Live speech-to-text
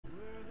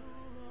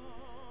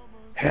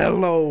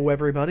Hello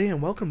everybody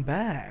and welcome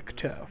back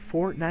to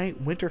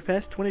Fortnite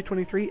Winterfest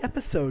 2023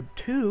 episode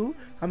 2.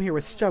 I'm here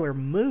with Stellar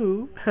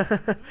Moo.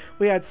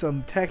 We had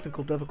some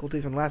technical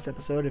difficulties in the last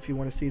episode. If you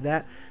want to see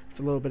that, it's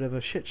a little bit of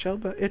a shit show,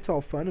 but it's all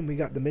fun and we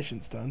got the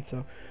missions done.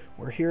 So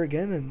we're here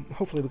again and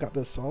hopefully we got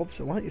those solved.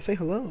 So why don't you say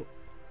hello?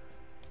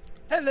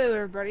 Hello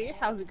everybody,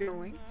 how's it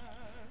going?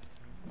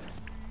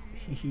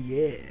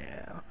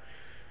 Yeah.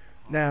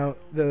 Now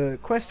the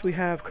quest we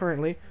have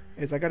currently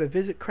is I gotta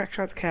visit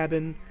Crackshot's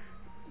cabin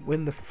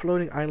when the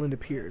floating island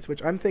appears,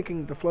 which I'm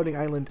thinking the floating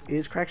island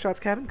is Crackshot's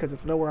cabin because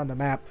it's nowhere on the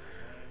map.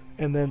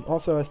 And then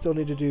also I still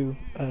need to do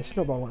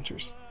snowball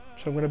launchers,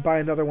 so I'm going to buy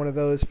another one of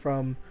those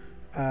from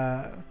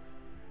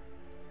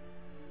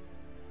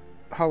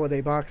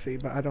Holiday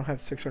Boxy, but I don't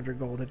have 600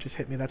 gold. It just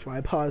hit me, that's why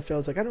I paused. So I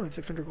was like, I don't have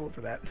 600 gold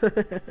for that.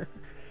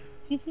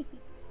 You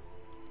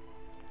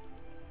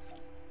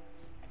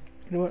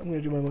know what, I'm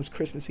going to do my most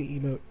Christmassy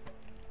emote.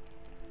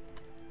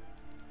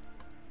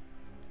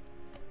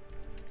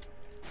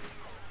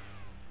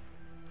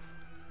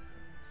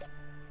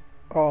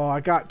 Oh, I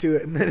got to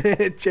it and then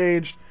it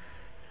changed.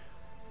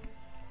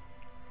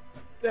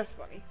 That's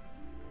funny.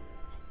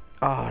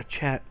 Ah,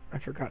 chat, I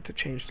forgot to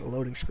change the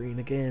loading screen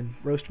again.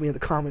 Roast me in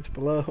the comments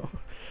below.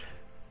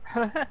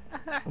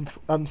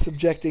 I'm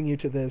subjecting you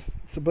to this.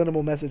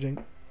 Subliminal messaging.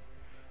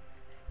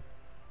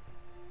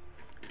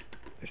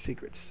 They're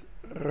secrets.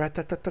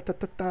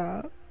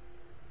 Ratatatatata.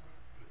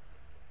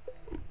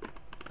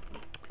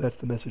 That's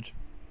the message.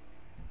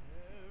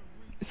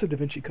 It's a Da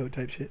Vinci Code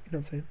type shit, you know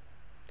what I'm saying?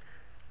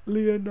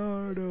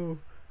 Leonardo.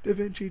 Da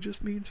Vinci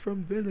just means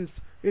from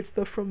Venice. It's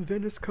the from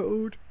Venice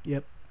code.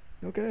 Yep.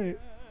 Okay.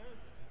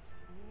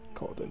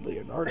 Called the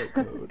Leonardo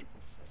code.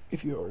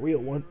 If you're a real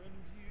one.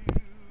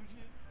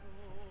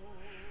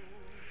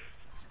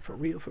 For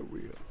real, for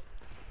real.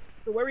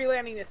 So where are we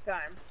landing this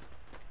time?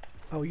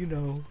 Oh, you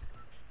know.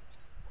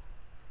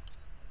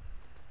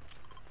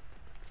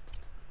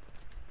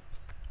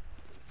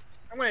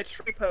 I'm gonna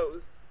tree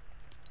pose.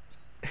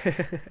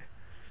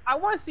 I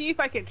want to see if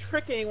I can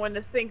trick anyone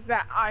to think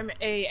that I'm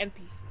a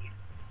NPC.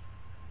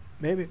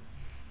 Maybe.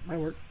 Might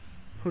work.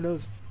 Who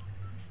knows?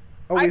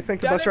 Oh, we I've think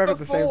the done bus it drive at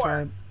the same before.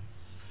 time.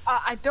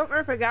 I don't know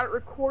if I got it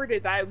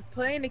recorded that I was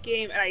playing a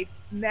game and I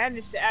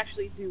managed to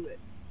actually do it.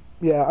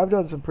 Yeah, I've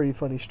done some pretty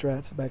funny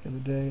strats back in the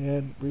day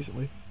and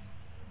recently.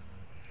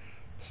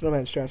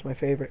 Snowman strat's my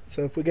favorite.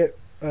 So if we get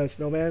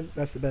Snowman,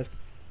 that's the best.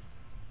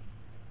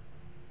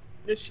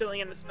 Just chilling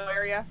in the snow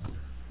area.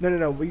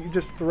 No. You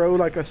just throw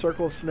like a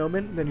circle of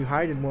snowmen, then you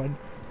hide in one,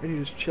 and you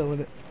just chill in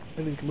it,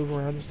 and then you can move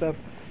around and stuff.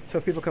 So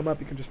if people come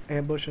up, you can just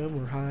ambush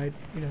them or hide.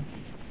 You know,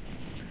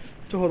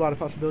 it's a whole lot of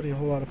possibility, a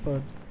whole lot of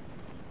fun.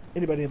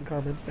 Anybody in the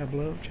comments down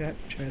below, chat,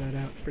 try that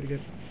out. It's pretty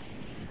good.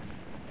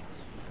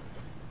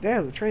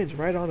 Damn, the train's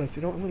right on us.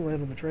 You know what? I'm gonna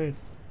land on the train.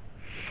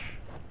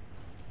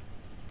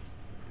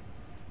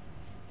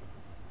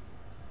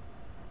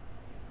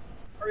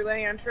 Are we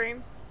landing on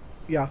train?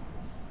 Yeah.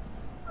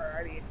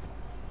 Alrighty.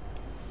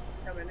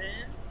 Coming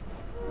in.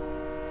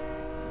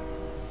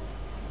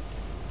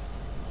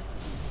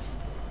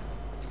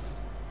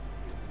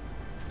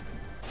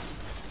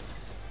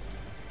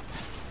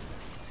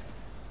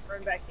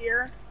 Run back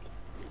here.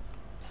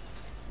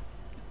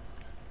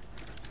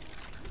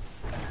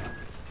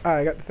 Alright,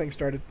 I got the thing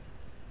started.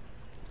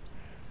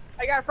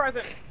 I got a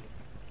present.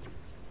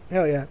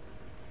 Hell yeah.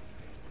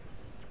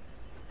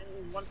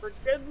 And one for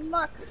good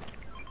luck.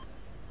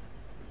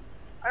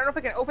 I don't know if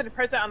I can open the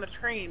present on the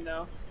train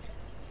though.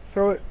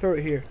 Throw it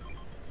here.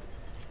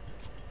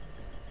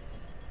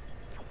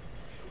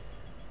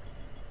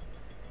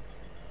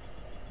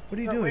 What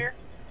are you doing? Where?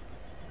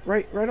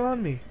 Right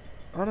on me.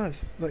 On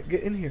us. Like,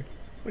 get in here.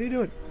 What are you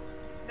doing?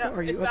 No, What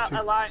are you it's up not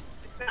to? allowing.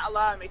 It's not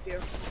allowing me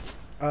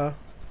to.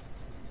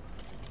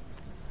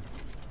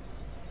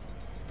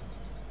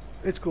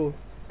 It's cool.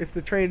 If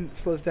the train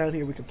slows down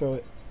here, we can throw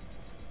it.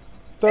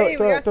 Hey, we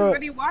got throw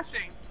somebody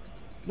watching.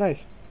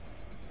 Nice.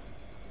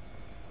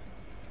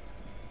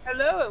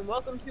 Hello and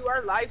welcome to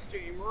our live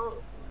stream. We're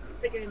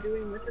thinking of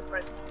doing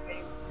Winterfest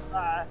game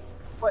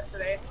quest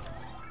today.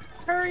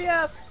 Hurry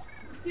up!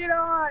 Get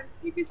on!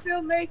 You can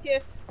still make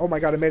it! Oh my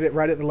god, I made it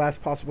right at the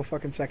last possible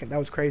fucking second. That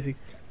was crazy.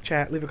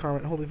 Chat, leave a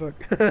comment. Holy fuck.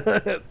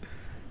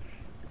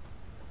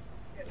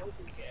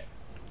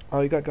 Oh,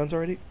 you got guns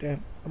already?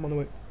 Damn, I'm on the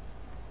way.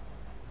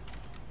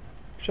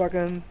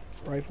 Shotgun,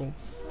 rifle.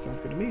 Sounds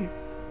good to me.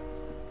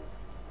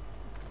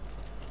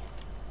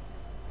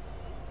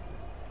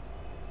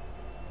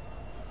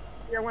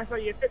 Here, I want to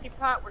throw you a 50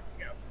 pot. Where'd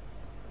you go?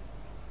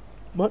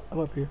 What? I'm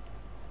up here.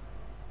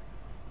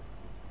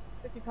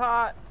 50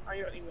 pot. Oh,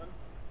 you don't need one.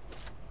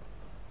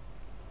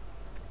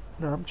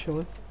 No, I'm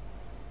chilling.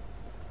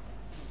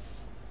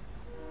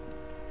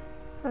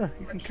 Huh,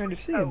 you can kind of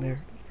see in there.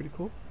 It's pretty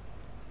cool.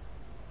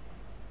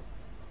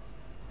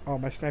 Oh,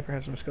 my sniper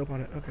has no scope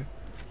on it. Okay.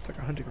 It's like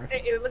a hunting rifle.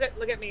 Hey,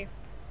 look at me.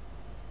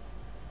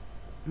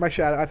 My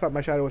shadow, I thought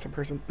my shadow was a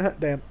person.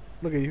 Damn.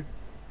 Look at you.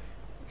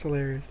 It's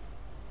hilarious.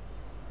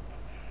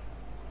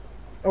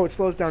 Oh, it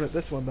slows down at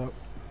this one, though.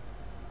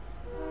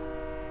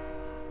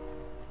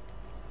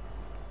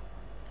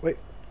 Wait.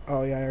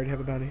 Oh yeah, I already have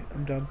a bounty.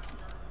 I'm done.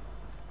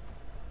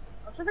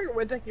 I was trying to figure out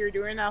what the heck you were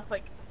doing, and I was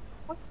like,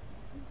 what?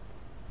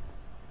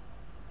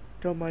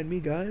 Don't mind me,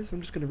 guys.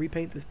 I'm just gonna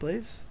repaint this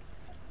place.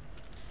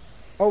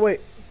 Oh wait.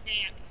 You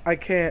can't. I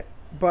can't.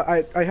 But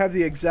I have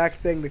the exact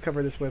thing to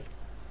cover this whip.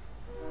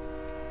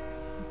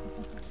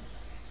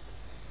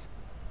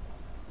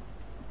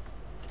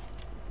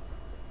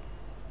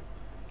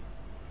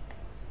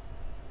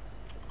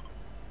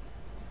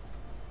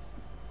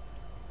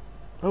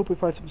 I hope we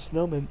find some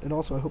snowmen, and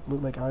also I hope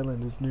Loot Lake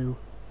Island is new.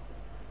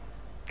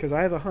 Because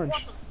I have a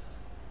hunch.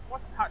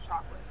 What's the hot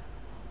chocolate?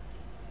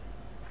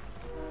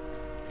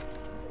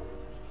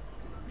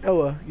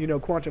 Oh, you know,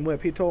 Quantum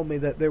Whip, he told me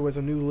that there was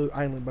a new Loot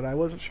Island, but I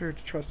wasn't sure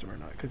to trust him or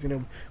not. Because, you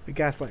know, we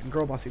gaslight and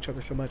girl boss each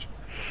other so much.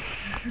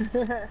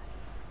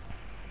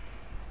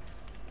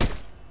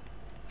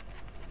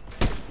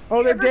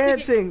 Oh, they're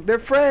dancing! They're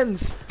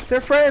friends!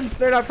 They're friends!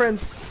 They're not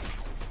friends!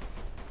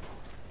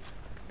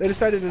 They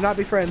decided to not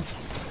be friends.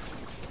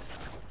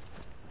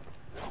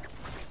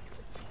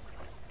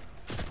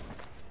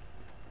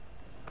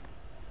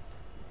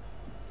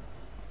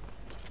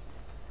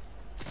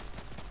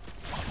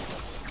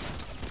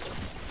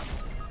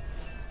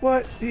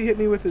 What? He hit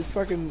me with his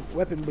fucking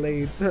weapon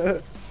blade.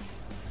 I'm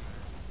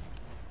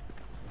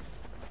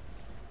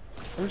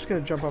just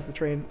gonna jump off the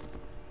train.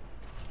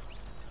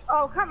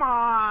 Oh, come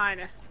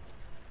on!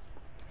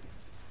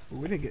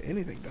 We didn't get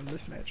anything done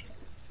this match.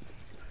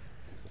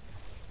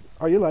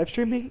 Are you live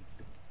streaming?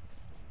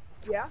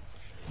 Yeah?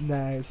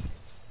 Nice.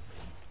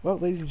 Well,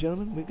 ladies and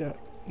gentlemen,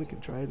 we can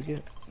try it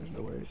again. There's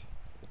no worries.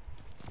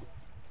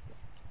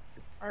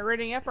 Are you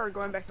reading up or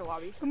going back to the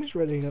lobby? I'm just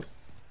readying up.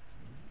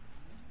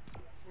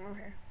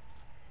 Okay.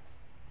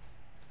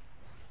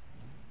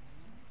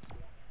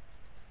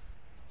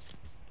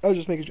 I was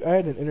just making sure. I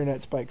had an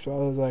internet spike, so I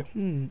was like,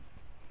 Okay.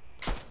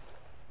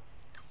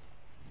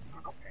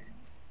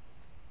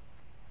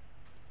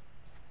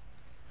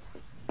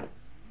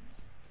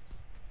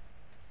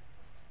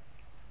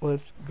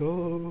 Let's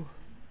go.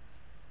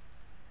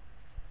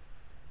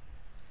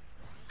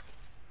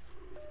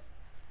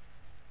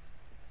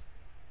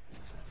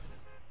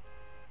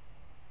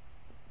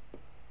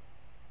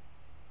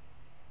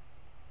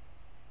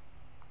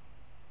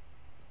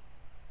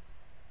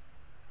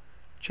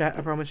 Chat,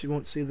 I promise you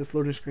won't see this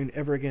loading screen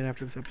ever again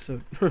after this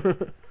episode.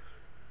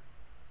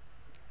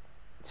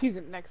 See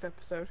the next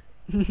episode.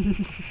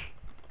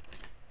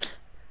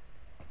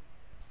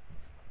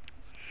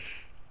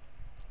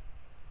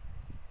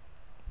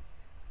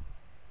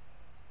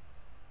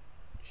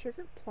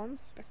 Sugar plum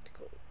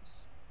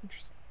spectacles.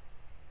 Interesting.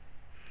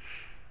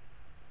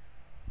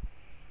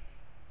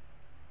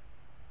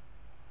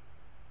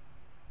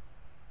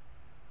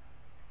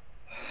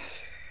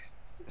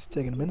 It's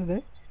taking a minute,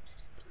 eh?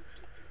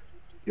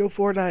 Yo,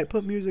 Fortnite,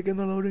 put music in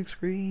the loading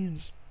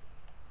screens.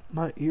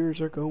 My ears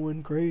are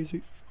going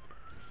crazy.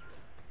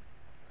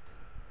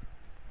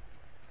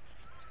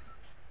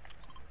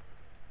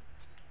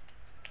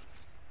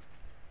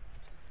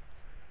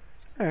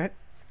 Alright.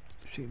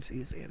 Seems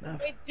easy enough.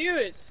 Hey, dude,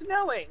 it's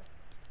snowing!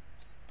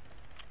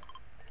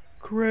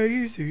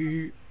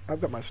 Crazy.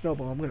 I've got my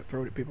snowball. I'm gonna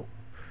throw it at people.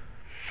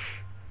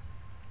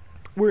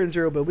 We're in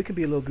zero build. We can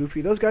be a little goofy.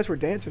 Those guys were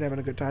dancing, having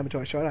a good time until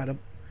I shot at them.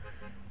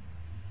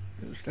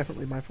 It was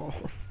definitely my fault.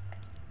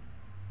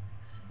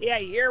 Yeah,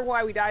 you're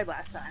why we died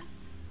last time.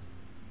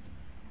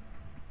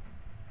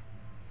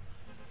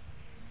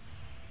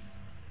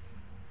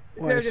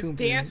 We Well, could I have just assumed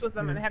danced they- with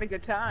them and yeah. had a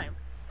good time.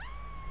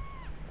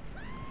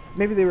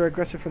 Maybe they were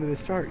aggressive from the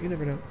start. You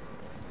never know.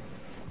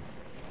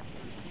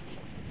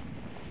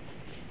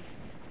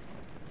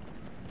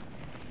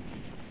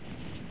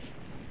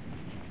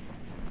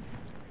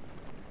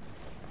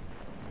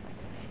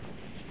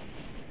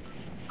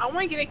 I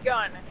want to get a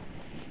gun,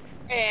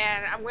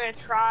 and I'm going to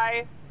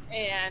try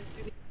and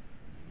do the...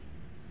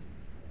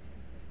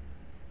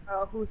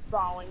 Oh, who's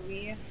following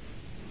me?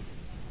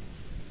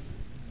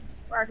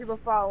 Why are people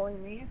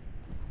following me?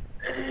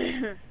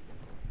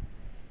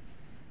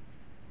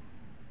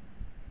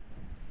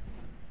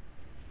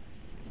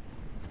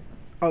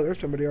 Oh, there's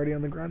somebody already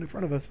on the ground in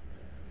front of us.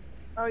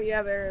 Oh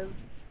yeah, there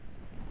is.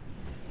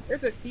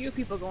 There's a few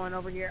people going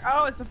over here.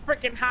 Oh, it's a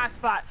freaking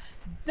hotspot.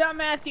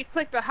 Dumbass, you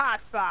clicked the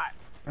hotspot.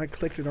 I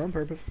clicked it on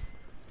purpose.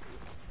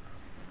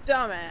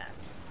 Dumbass.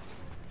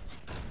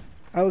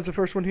 I was the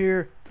first one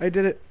here. I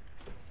did it.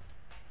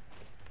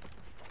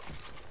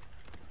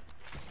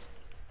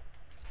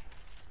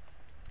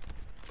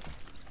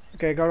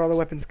 Okay, I got all the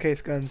weapons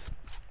case guns.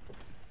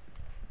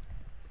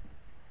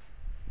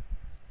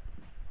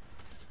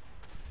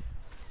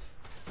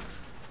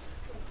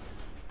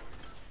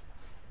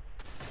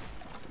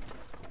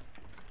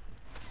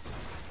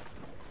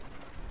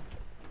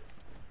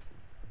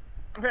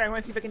 Okay, I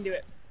want to see if I can do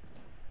it.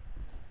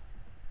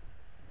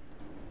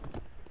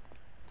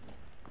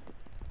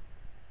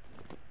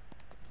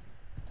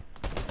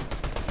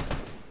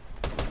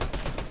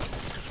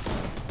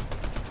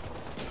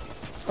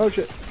 Oh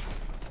shit.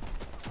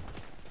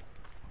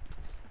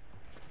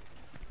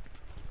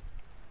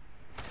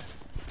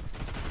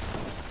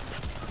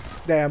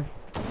 Damn.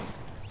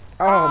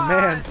 Oh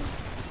man.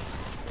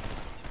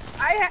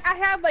 I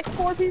had like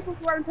 4 people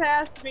run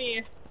past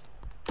me.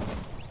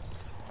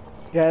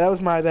 Yeah, that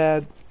was my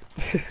bad.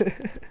 I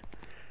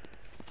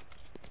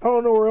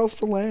don't know where else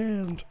to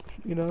land,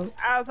 you know?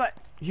 I was like,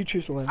 You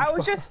choose to land. I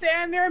was just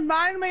standing there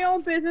minding my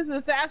own business and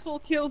this asshole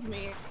kills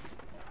me.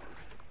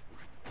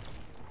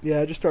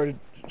 Yeah, I just started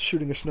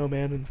shooting a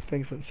snowman and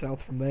things went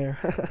south from there.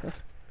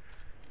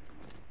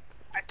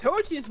 I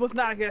told you this was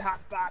not a good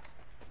hotspot.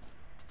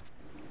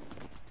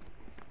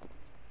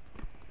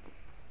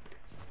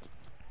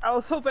 I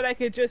was hoping I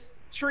could just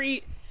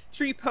tree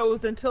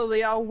pose until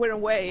they all went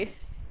away.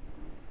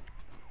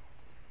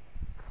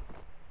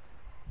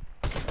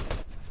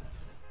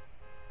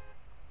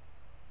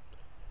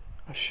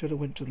 I should have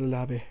went to the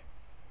lobby.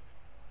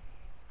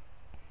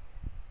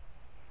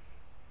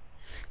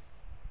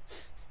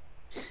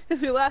 This will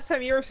be the last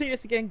time you ever see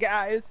this again,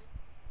 guys.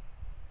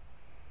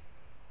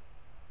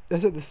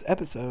 That's it, this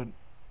episode.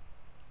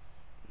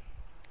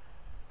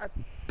 I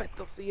bet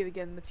they'll see it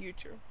again in the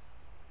future.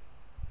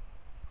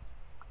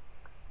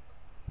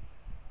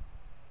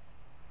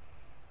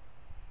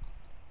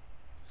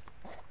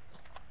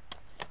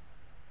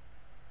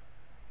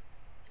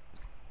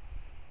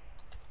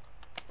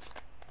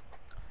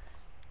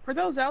 For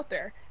those out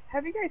there,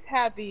 have you guys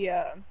had the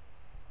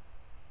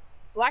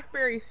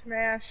Blackberry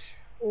Smash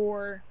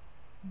or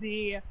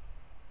the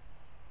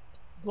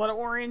Blood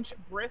Orange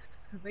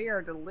Brisks? Because they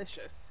are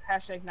delicious.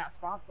 Hashtag not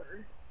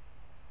sponsored.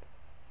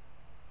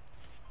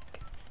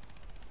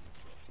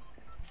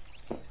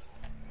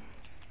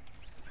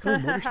 Oh,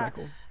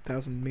 motorcycle.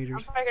 1,000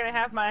 meters. I'm probably gonna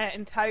have my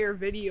entire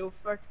video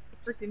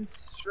freaking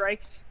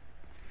striked.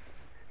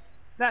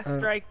 Not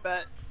strike,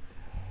 but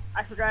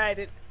I forgot I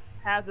didn't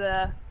have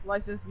the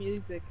licensed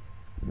music.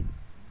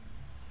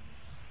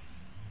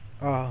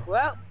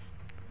 Well,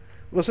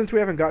 since we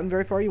haven't gotten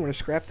very far, you want to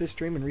scrap this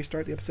stream and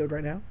restart the episode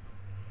right now?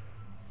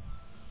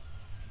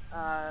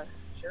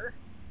 Sure.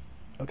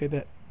 Okay,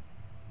 bet.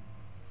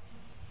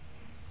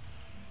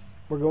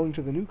 We're going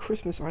to the new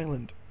Christmas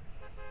Island.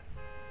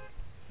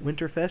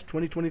 Winterfest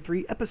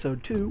 2023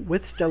 Episode 2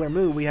 with Stellar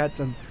Moo. We had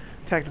some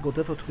technical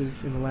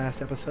difficulties in the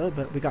last episode,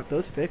 but we got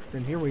those fixed,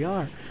 and here we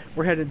are.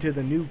 We're headed to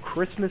the new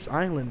Christmas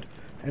Island,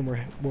 and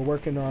we're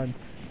working on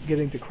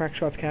getting to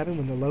Crackshot's cabin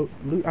when the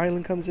loot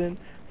island comes in,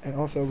 and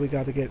also we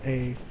got to get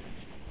a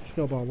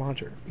snowball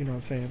launcher. You know what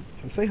I'm saying?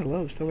 So say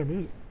hello, Stellar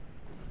Moo.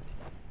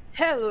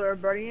 Hello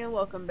everybody and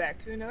welcome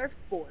back to another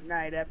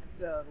Fortnite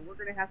episode. We're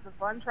gonna have some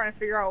fun trying to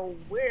figure out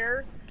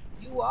where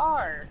you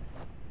are.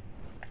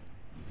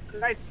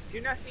 Because I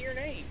do not see your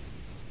name.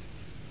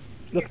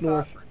 Look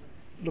north.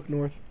 Look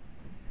north.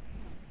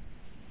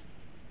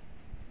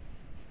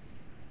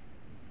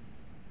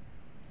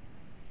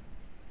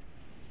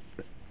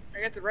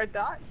 I got the red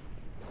dot?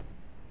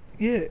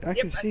 Yeah, I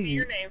can see I see you.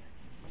 your name.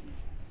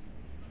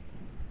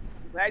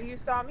 I'm glad you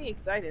saw me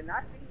because I did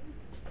not see you.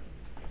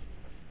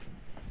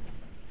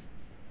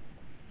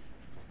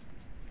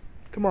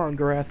 Come on,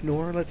 Garath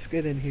Nor, let's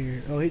get in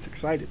here. Oh, he's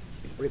excited.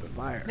 He's breathing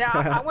fire. Now,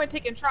 I want to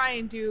take and try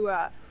and do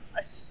a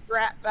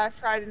strat that I've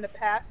tried in the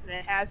past, and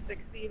it has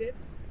succeeded,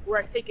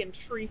 where I take in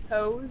tree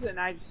pose, and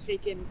I just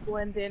take and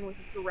blend in with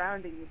the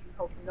surroundings and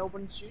hope no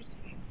one shoots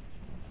me.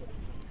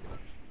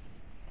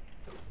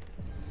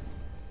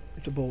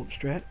 It's a bold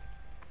strat.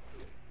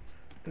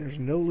 There's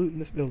no loot in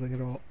this building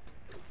at all.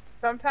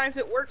 Sometimes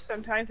it works,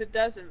 sometimes it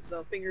doesn't,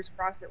 so fingers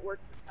crossed it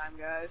works this time,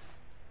 guys.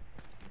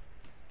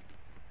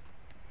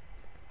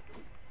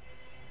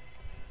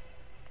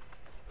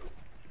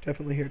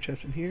 Definitely hear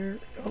chest in here.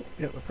 Oh,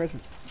 yeah, a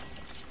present.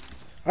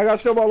 I got a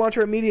snowball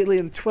launcher immediately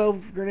and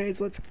 12 grenades.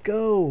 Let's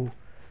go.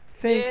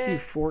 Thank you,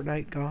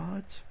 Fortnite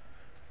gods.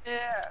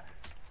 Yeah.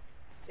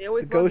 They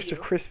always the ghost of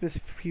Christmas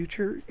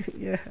future.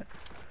 Yeah.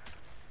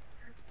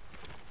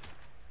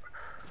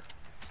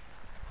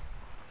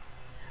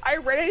 I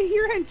ran in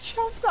here and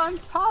jumped on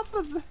top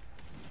of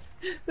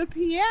the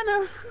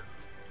piano.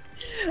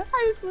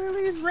 I just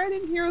literally just ran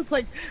in here and was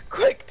like,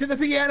 quick to the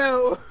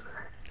piano.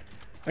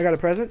 I got a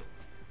present.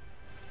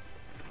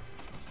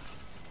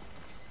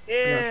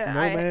 Yeah,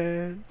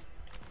 snowman.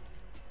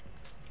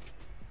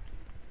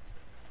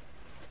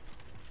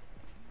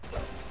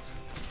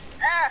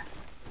 Ah!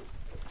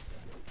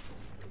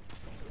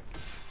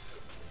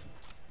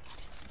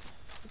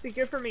 It'd be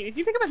good for me. Did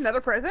you pick up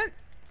another present?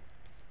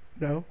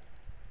 No.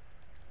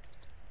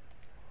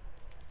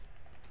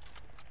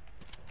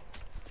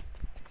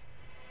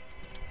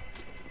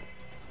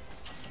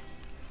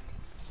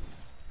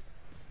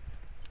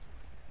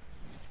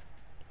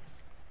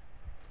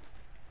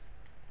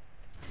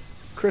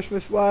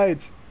 Christmas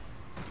lights.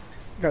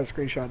 Got a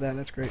screenshot of that.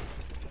 That's great.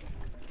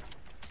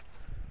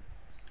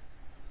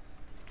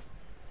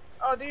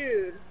 Oh,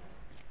 dude.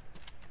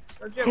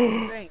 No joke, what are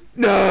you saying?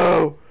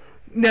 No!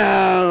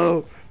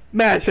 No!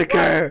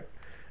 Massacre!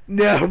 What?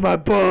 No, my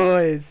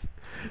boys!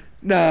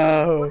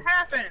 No! What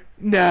happened?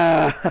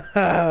 No!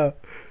 Oh,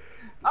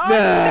 no!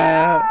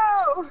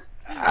 no!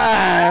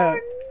 Ah!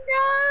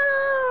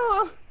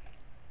 Oh, no!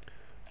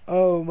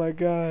 Oh my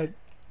god.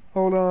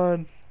 Hold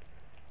on.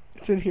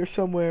 It's in here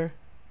somewhere.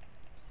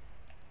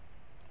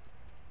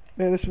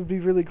 Man, this would be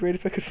really great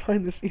if I could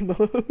find this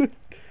emote.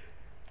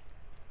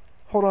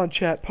 Hold on,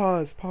 chat.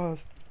 Pause.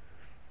 Pause.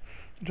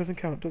 It doesn't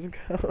count. Doesn't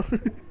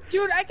count.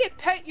 Dude, I can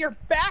pet your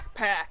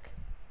backpack.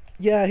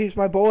 Yeah, he's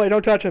my boy.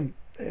 Don't touch him.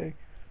 Hey.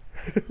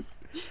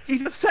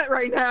 He's upset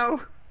right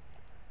now.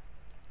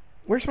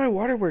 Where's my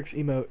waterworks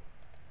emote?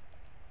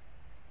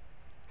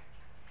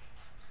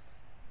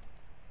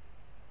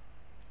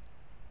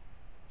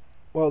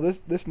 Well,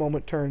 this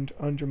moment turned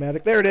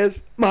undramatic. There it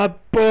is. My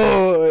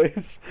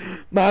boys.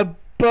 My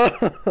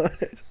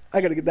boys.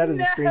 I gotta get that as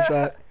a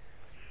screenshot.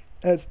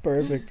 That's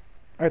perfect.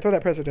 Alright, throw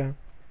that presser down.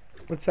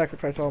 Let's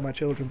sacrifice all my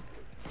children.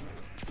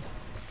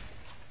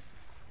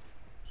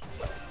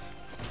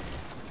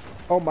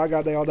 Oh my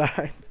god, they all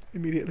died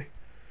immediately.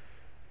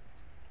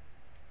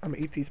 I'm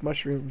gonna eat these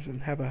mushrooms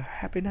and have a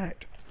happy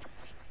night.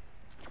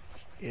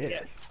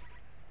 Yes.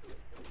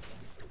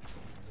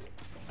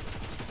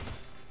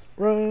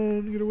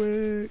 Run, get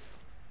away.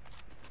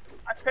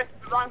 I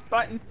pressed the wrong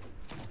button.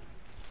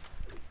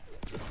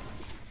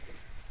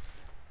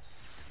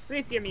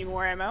 Please give me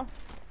more ammo.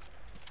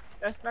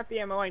 That's not the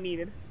ammo I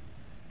needed.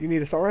 You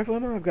need assault rifle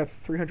ammo? I've got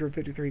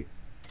 353.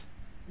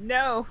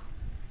 No.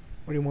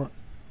 What do you want?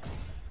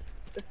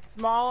 The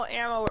small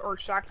ammo or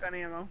shotgun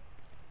ammo.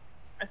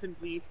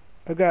 SMG.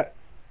 I've got,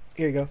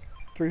 here you go,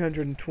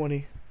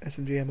 320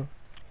 SMG ammo.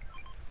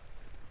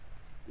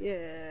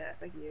 Yeah,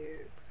 thank you.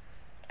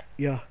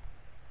 Yeah.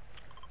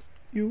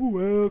 You're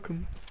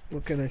welcome.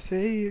 What can I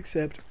say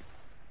except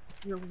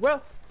You're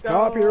welcome.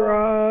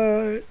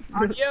 copyright?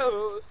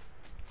 Adios.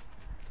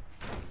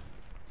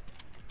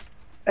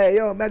 Hey,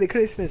 yo, Merry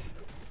Christmas.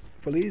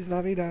 Feliz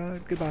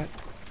Navidad. Goodbye.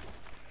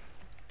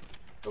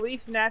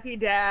 Police nappy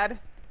dad.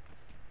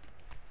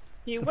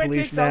 He The went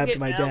police to go nabbed get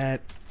my milk. dad.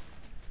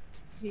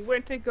 He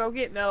went to go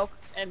get milk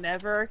and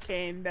never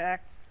came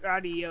back.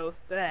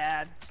 Adios,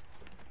 dad.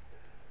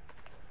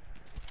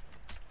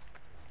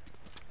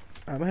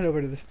 I'm gonna head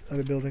over to this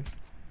other building.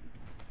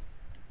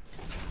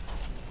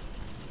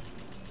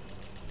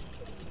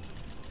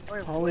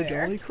 Holly Where?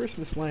 Jolly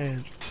Christmas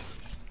Land.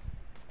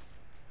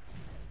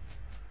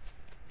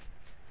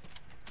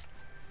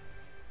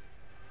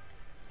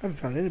 I haven't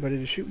found anybody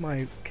to shoot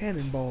my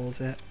cannonballs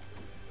at.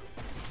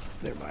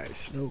 They're my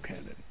snow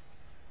cannon.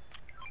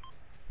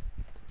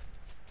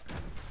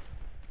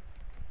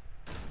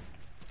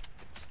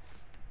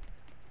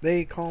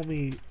 They call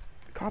me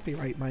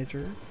copyright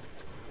miser.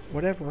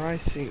 Whatever I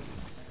sing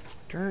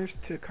turns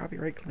to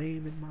copyright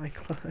claim in my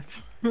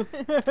clutch.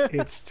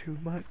 It's too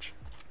much.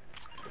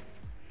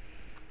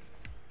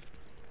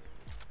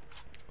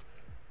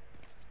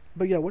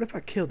 But yeah, what if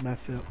I killed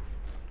myself?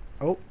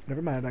 Oh,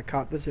 never mind. I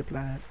caught the zip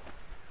line.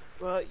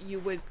 Well, you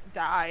would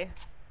die.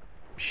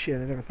 Shit,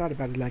 I never thought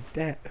about it like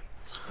that.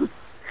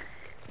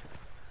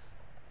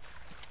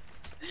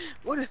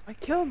 What if I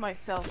killed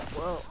myself?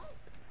 Well,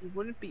 you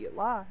wouldn't be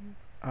alive.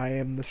 I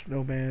am the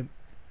snowman.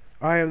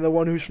 I am the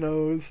one who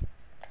snows.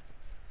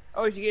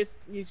 Oh, you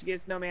should get a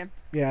snowman.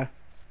 Yeah.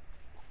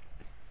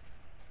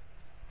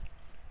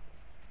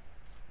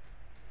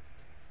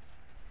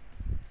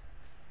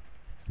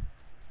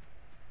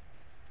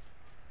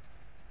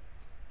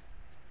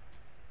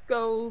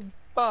 Go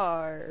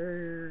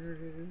bars.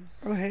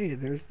 Oh hey,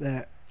 there's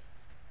that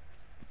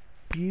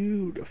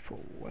beautiful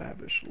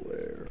lavish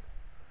lair.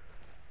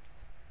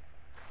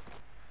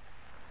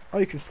 Oh,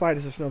 you can slide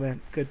as a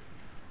snowman. Good.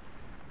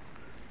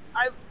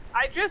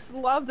 I just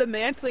love the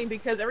mantling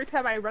because every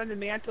time I run the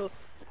mantle,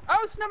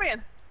 oh,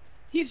 snowman!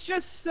 He's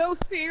just so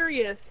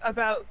serious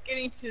about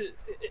getting to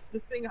the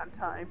thing on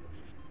time.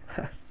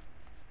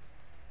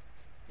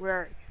 Where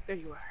are you? There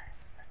you are.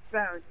 I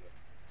found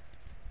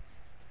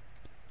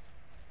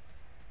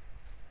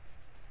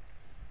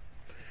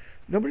you.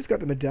 Nobody's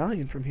got the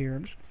medallion from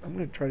here. I'm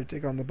gonna try to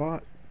take on the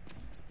bot.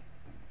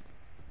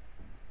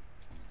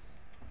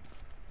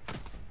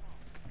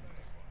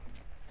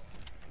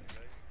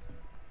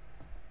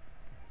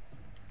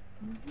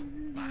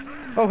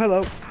 Oh,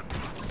 hello.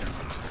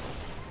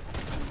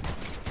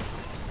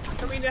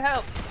 Coming to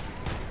help.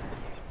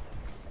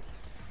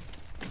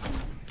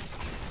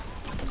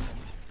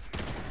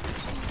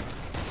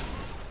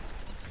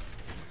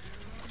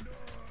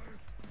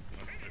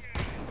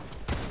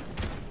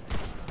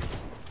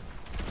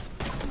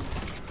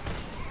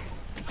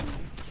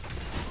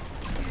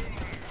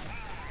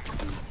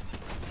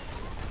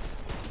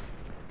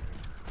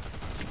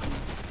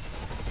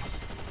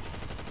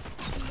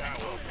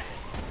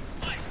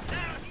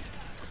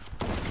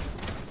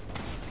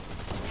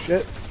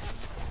 Shit.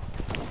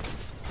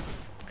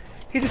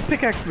 He just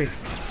pickaxed me.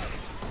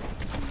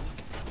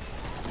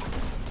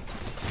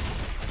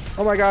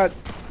 Oh my god.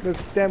 Those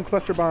damn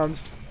cluster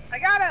bombs. I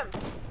got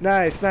him!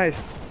 Nice,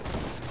 nice.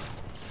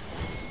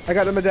 I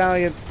got the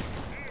medallion.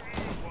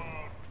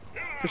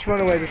 Just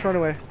run away, just run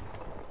away.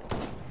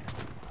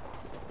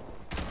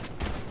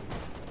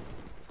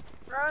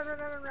 Run, run,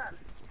 run, run.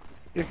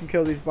 You can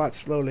kill these bots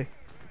slowly.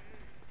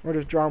 Or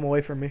just draw them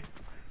away from me.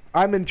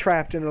 I'm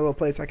entrapped in a little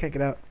place, I can't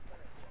get out.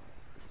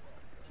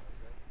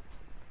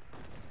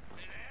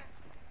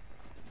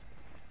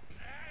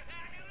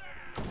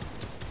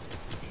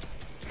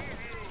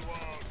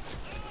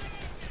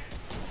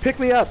 Pick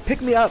me up.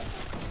 Pick me up.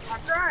 I'm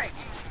trying.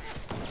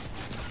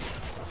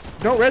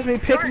 Don't res me.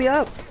 Pick me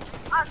up.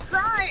 I'm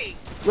trying.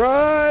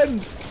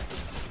 Run.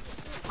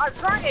 I'm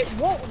trying. It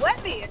won't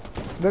let me.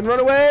 Then run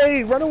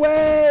away. Run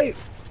away.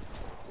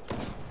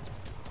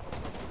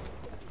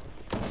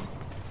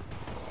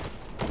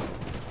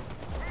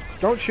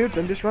 Don't shoot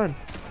them. Just run.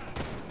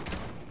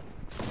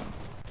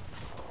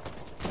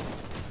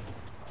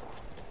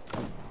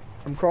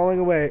 I'm crawling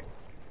away.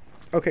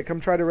 Okay, come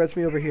try to res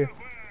me over here.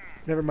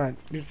 Never mind.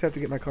 You just have to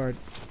get my card.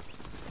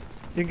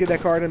 You can get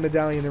that card and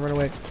medallion and run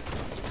away.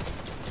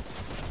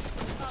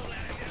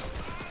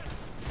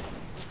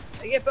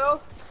 I get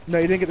both? No,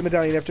 you didn't get the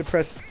medallion. You have to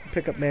press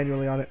pick up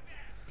manually on it.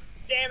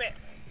 Damn it.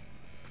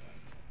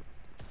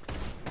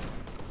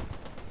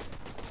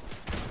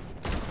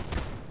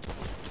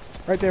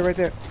 Right there, right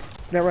there.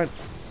 Now run.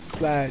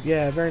 Slide.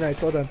 Yeah, very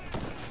nice. Well done.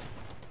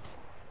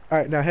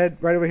 Alright, now head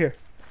right over here.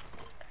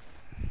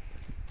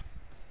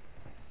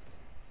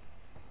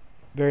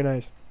 Very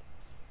nice.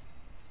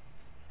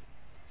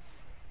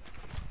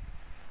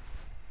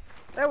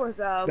 That was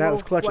That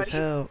was clutch sweaty. as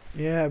hell.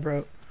 Yeah,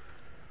 bro.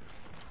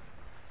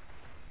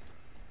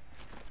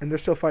 And they're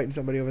still fighting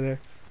somebody over there.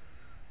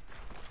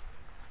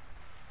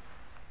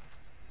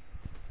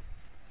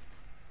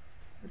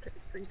 I'm trying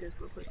to drink this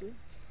real quickly.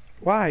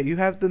 Why? You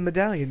have the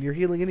medallion. You're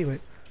healing anyway.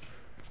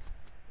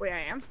 Wait, I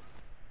am?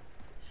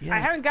 Yeah. I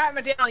haven't got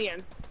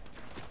medallion.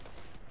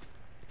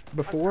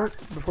 Before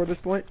this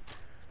point?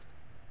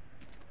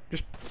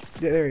 Just,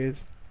 yeah, there he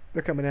is.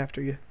 They're coming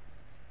after you.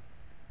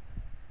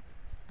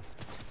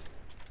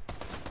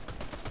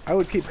 I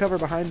would keep cover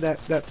behind that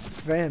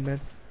van, man.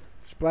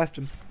 Just blast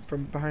him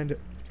from behind it.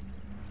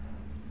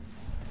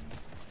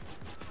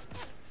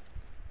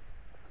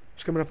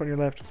 Just coming up on your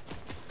left.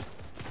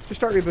 Just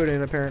start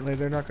rebooting, apparently.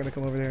 They're not going to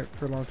come over there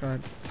for a long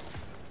time.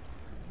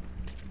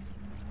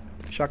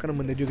 Shotgun them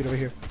when they do get over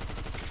here.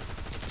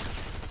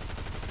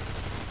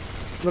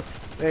 Look,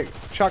 hey,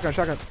 shotgun,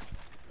 shotgun.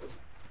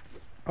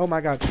 Oh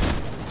my god.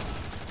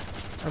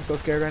 I'm so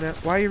scared right now.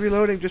 Why are you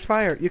reloading? Just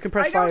fire. You can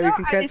press fire. You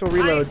can cancel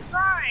reloads.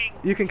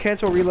 You can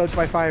cancel reloads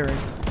by firing.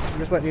 I'm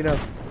just letting you know.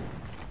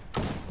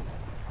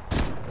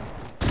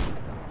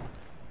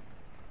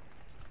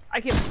 I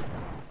can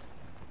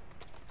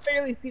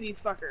barely see these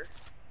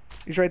fuckers.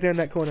 He's right there in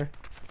that corner.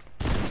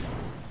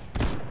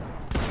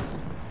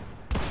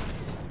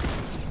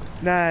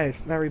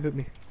 Nice. Now reboot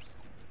me.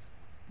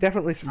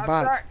 Definitely some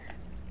bots.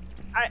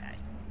 Sorry.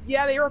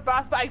 Yeah, they were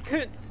bots, but I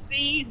couldn't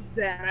see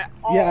them at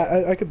all.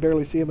 Yeah, I could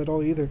barely see him at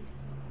all either.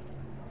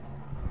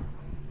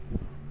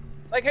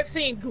 Like, I kept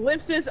seeing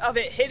glimpses of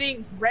it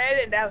hitting red,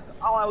 and that was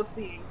all I was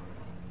seeing.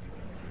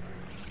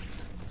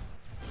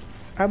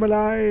 I'm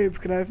alive.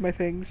 Can I have my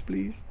things,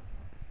 please?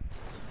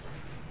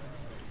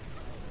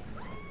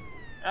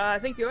 I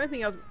think the only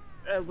thing else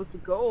was the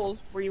gold.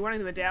 Were you wanting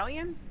the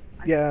medallion?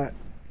 Yeah.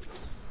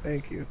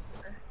 Thank you.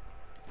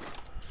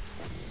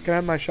 Can I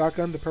have my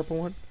shotgun, the purple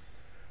one?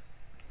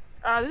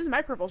 This is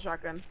my purple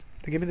shotgun.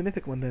 Then give me the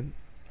mythic one then.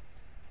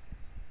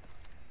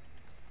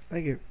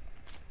 Thank you.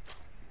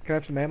 Can I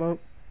have some ammo?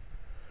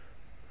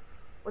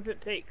 What's it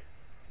take?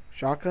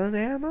 Shotgun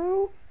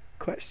ammo?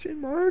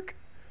 Question mark?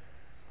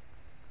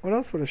 What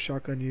else would a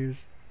shotgun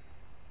use?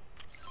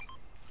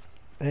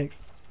 Thanks.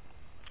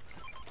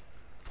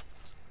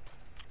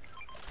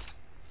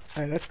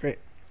 Alright, that's great.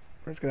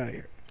 Let's get out of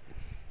here.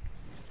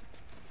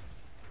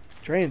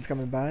 Train's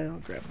coming by. I'll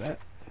grab that.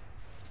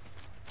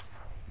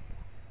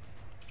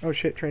 Oh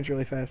shit, train's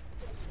really fast.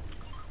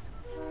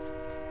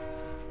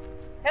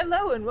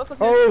 Hello and welcome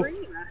to the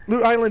stream.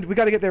 Loot Island, we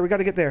gotta get there, we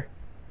gotta get there.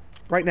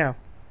 Right now.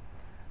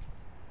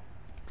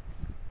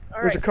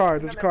 There's a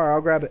car, I'll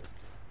grab it.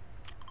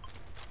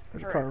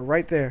 There's a car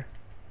right there.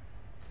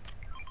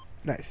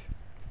 Nice.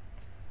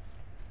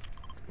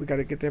 We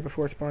gotta get there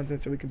before it spawns in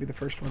so we can be the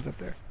first ones up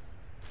there.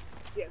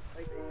 Yes,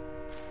 I agree.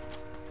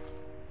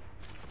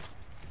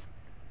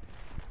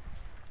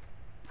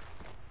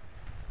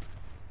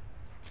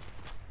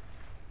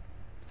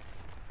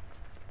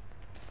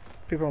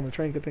 People on the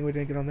train, good thing we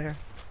didn't get on there.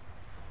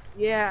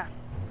 Yeah.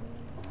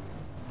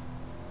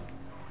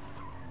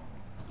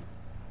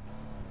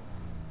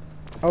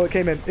 Oh, it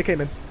came in, it came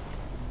in.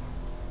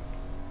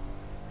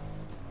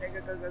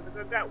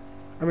 Go.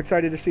 I'm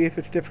excited to see if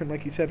it's different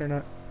like you said or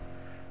not.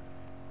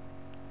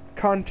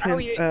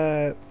 Content,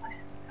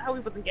 How he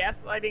wasn't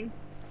gaslighting.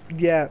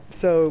 Yeah,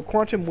 so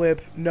Quantum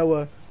Whip,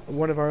 Noah,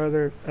 one of our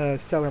other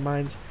stellar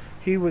minds,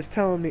 he was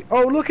telling me,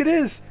 oh look, it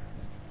is!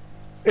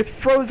 It's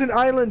frozen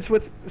islands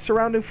with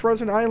surrounding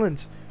frozen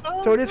islands.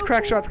 Oh, so it is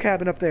Crackshot's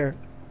cabin up there.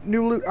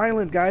 New Loot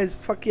Island, guys.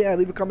 Fuck yeah,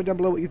 leave a comment down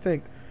below what you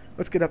think.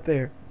 Let's get up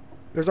there.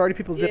 There's already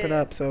people zipping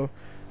up, so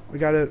we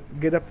gotta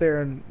get up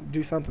there and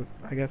do something,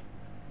 I guess.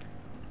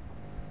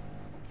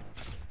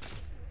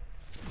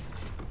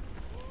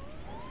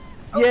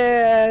 Oh,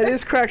 yeah, it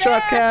is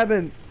Crackshot's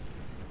cabin.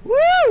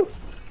 Woo!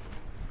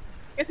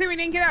 Guess we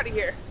didn't get out of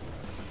here.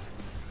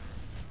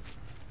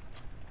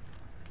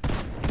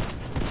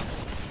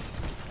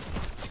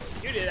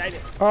 You did, I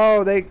did.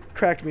 Oh, they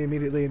cracked me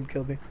immediately and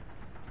killed me.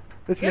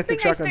 This Good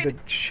mythic thing I shotgun stayed-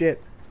 did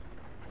shit.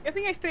 I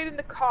think I stayed in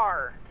the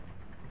car.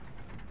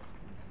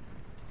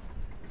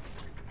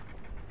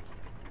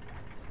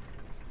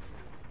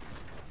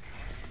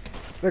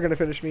 They're gonna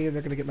finish me and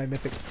they're gonna get my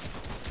mythic.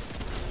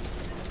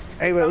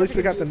 Hey, well, at least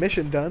we got the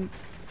mission done.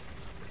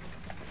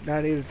 Now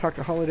I need to talk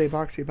to Holiday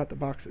Boxy about the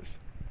boxes.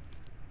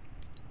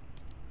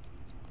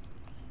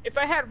 If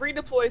I had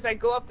redeploys, I'd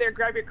go up there,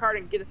 grab your card,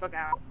 and get the fuck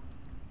out.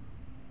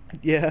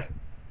 Yeah.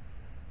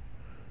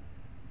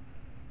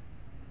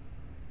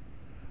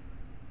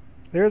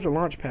 There is a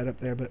launch pad up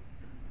there, but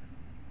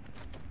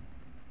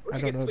I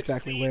don't know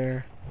exactly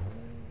where.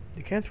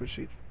 You can switch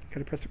seats. You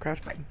gotta press the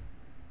crouch button.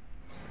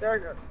 There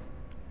it goes.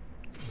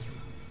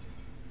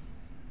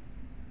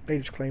 They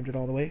just claimed it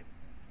all the way.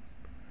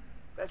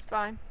 That's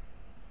fine.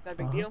 Not a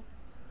big deal.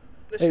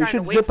 Hey, you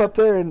should zip up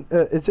there and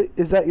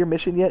is that your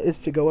mission yet? Is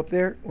to go up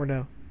there or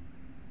no?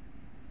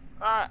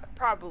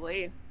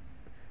 Probably.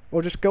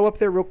 Well, just go up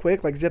there real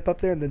quick, like zip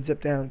up there and then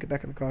zip down, get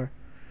back in the car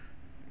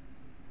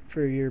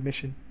for your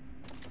mission.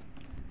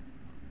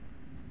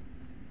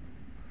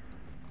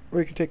 Or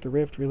you can take the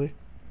rift, really.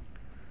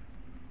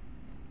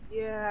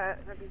 Yeah,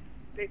 that'd be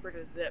safer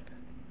to zip.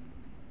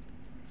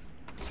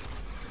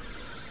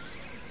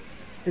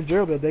 In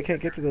Zero Build, they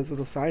can't get to those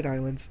little side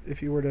islands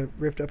if you were to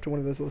rift up to one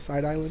of those little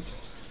side islands.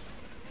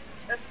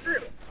 That's true.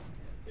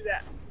 Let's do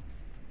that.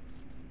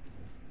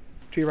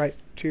 To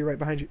your right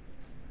behind you.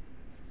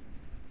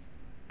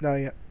 No,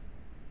 yeah.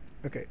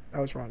 Okay, I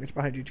was wrong. It's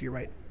behind you to your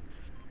right.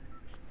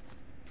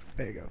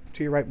 There you go.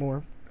 To your right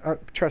more.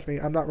 Trust me,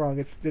 I'm not wrong.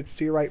 It's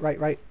to your right,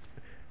 right.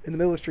 In the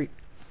middle of the street.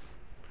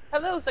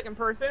 Hello, second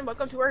person.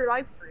 Welcome to our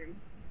live stream.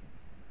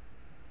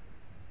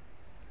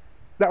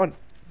 That one.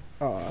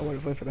 Oh, I would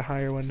have went for the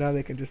higher one. Now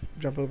they can just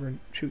jump over and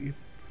shoot you.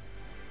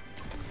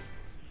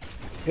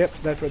 Yep,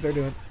 that's what they're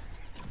doing.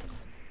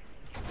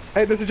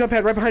 Hey, there's a jump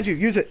pad right behind you.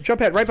 Use it.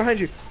 Jump pad right behind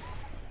you.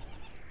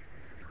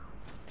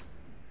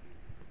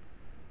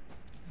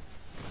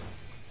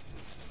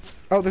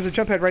 Oh, there's a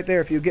jump pad right there.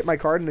 If you get my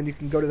card, and then you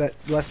can go to that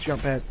left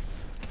jump pad.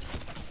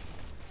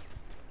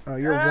 Oh,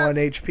 you're 1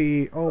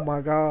 HP. Oh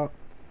my god.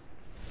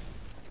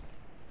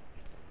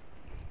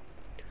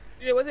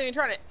 Dude, I wasn't even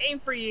trying to aim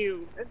for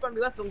you. I just want to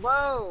be left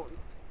alone.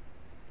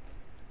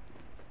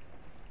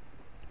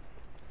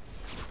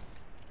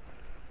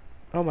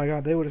 Oh my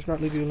god, they would just not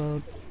leave you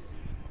alone.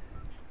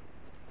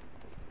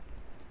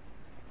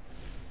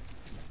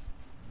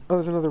 Oh,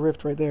 there's another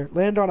rift right there.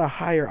 Land on a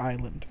higher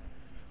island.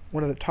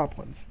 One of the top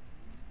ones.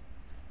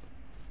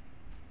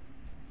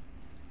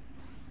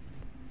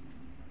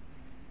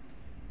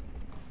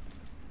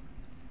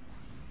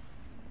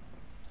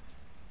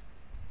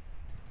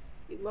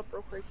 Heal up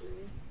real quickly.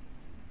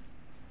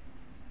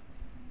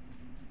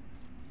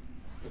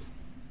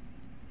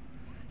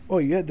 Oh,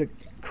 you had the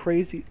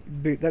crazy...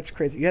 That's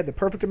crazy. You had the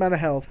perfect amount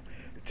of health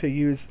to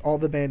use all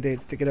the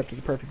band-aids to get up to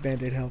the perfect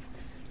band-aid health.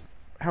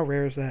 How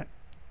rare is that?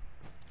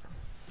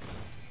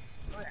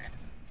 Okay.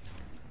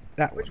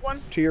 That Which one?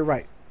 To your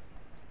right.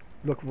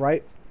 Look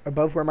right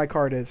above where my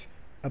card is.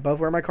 Above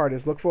where my card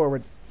is. Look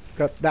forward.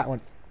 Go, that one.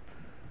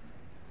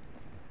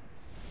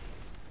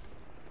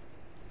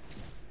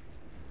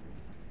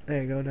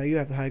 There you go. Now you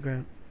have the high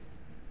ground.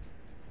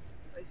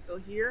 Are they still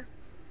here?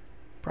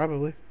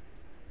 Probably.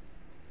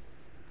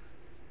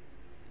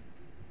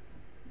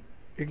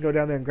 You can go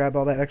down there and grab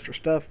all that extra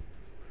stuff.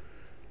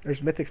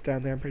 There's mythics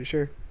down there, I'm pretty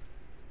sure.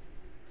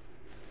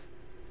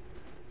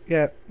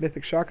 Yeah,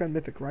 mythic shotgun,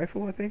 mythic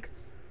rifle, I think.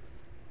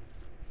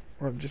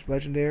 Or just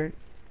legendary.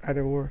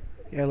 Either or.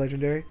 Yeah,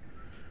 legendary.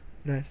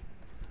 Nice.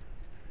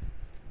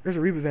 There's a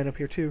reboot van up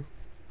here too.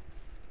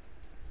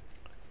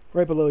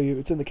 Right below you.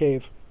 It's in the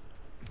cave.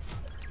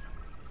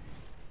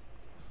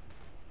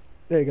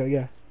 There you go,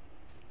 yeah.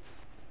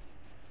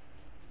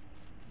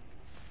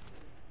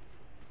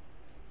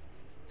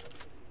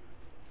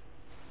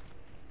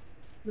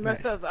 You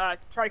must have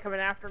tried coming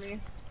after me.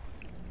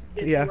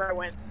 Didn't Yeah. see where I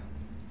went.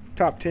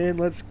 Top 10,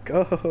 let's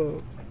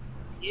go.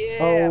 Yeah.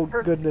 Oh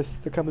goodness,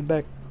 they're coming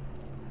back.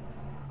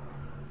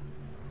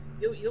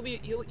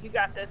 You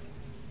got this.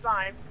 It's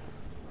fine.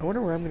 I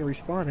wonder where I'm gonna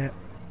respawn at.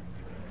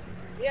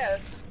 Yeah.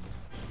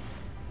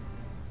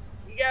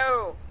 You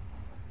go.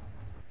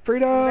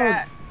 Freedom!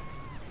 That.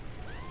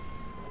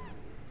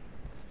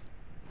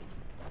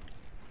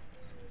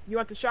 You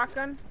want the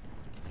shotgun?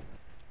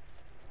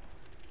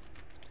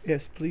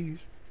 Yes,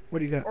 please. What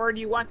do you got? Or do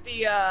you want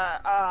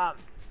the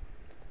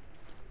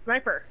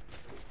sniper?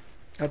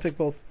 I'll take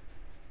both.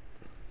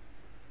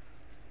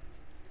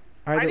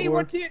 I need or.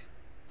 one too.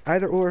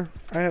 Either or.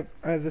 I have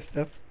this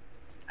stuff.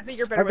 I think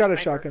you're better. I've got a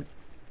with sniper. shotgun.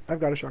 I've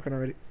got a shotgun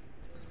already.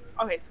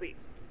 Okay, sweet.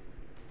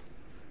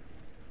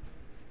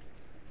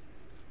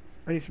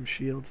 I need some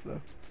shields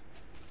though.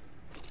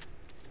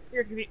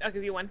 Here, I'll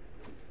give you one.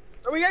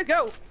 Where we gotta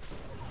go?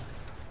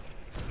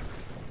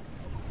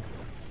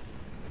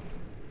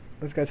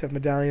 Those guys have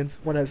medallions.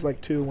 One has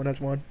like 2, one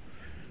has 1.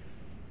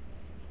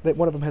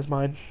 One of them has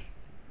mine.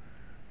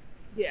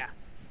 Yeah.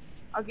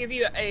 I'll give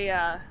you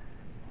a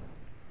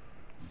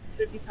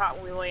 50 pot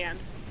when we land.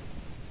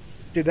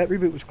 Dude, that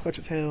reboot was clutch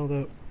as hell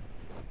though.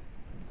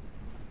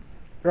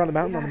 They're on the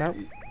mountain, on the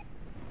mountain.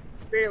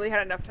 barely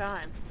had enough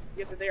time to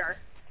get to there.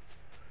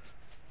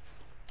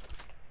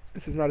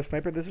 This is not a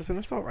sniper, this is an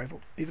assault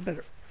rifle. Even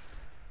better.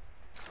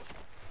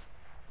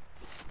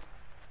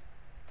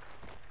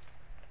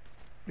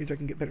 Means I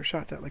can get better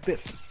shots out like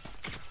this.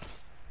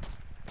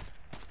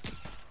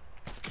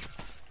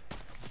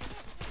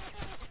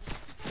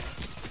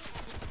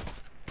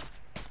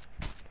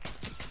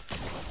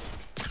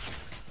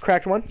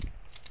 Cracked one.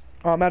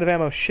 Oh, I'm out of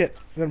ammo. Shit.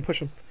 I'm gonna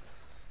push him.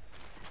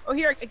 Oh,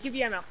 here, I give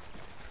you ammo.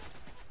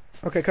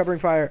 Okay, covering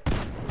fire.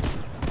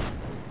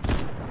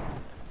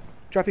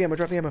 Drop the ammo,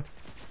 drop the ammo.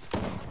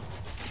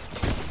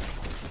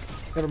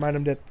 Never mind,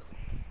 I'm dead.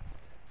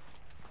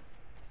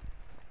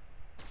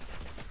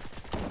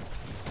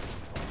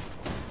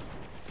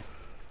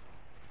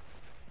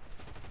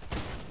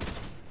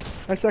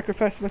 I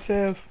sacrificed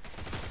myself.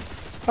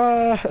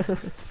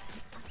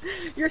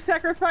 Your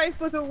sacrifice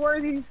wasn't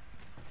worthy.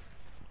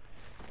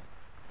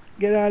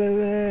 Get out of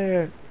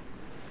there.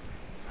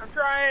 I'm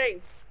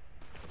trying.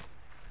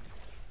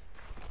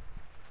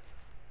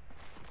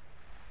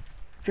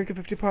 Drink a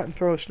 50 pot and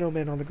throw a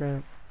snowman on the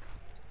ground.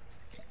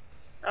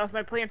 That was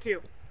my plan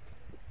too.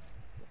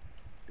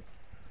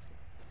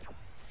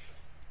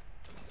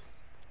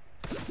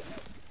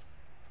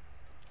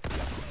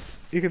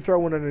 You can throw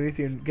one underneath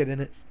you and get in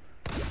it.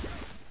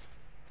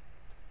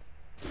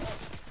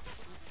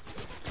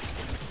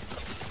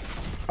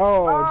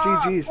 Oh,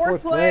 GG's,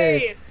 fourth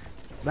place.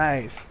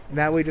 Nice.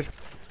 Now we just...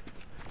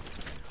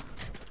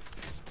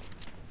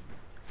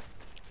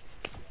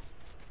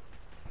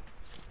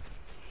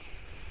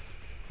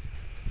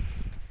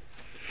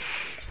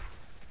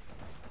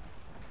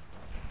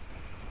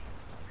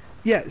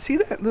 Yeah, see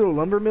that little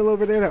lumber mill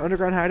over there, that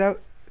underground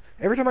hideout?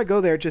 Every time I go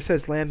there, it just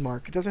says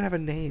landmark. It doesn't have a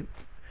name.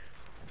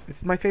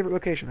 It's my favorite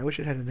location. I wish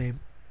it had a name.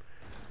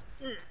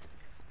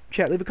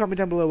 Chat, leave a comment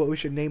down below what we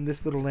should name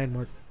this little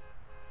landmark.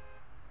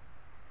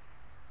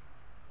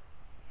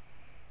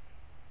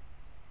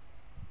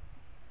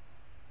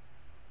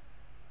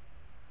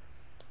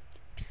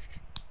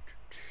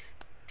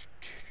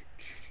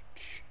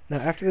 Now,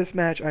 after this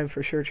match, I'm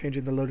for sure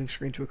changing the loading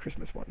screen to a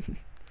Christmas one.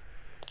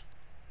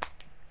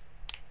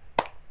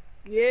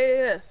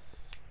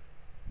 Yes.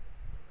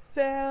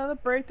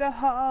 Celebrate the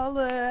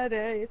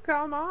holidays.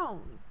 Come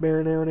on.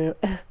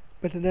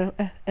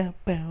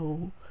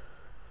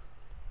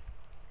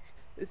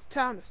 It's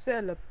time to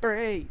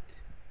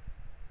celebrate.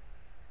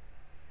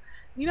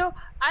 You know,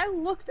 I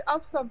looked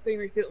up something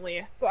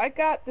recently. So I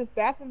got this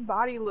Bath and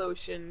Body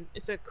lotion.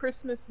 It's a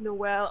Christmas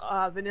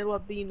Noel, Vanilla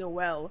Bean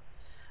Noel.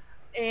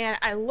 And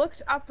I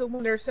looked up the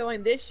one they're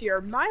selling this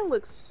year. Mine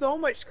looks so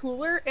much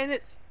cooler, and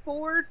it's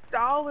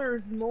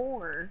 $4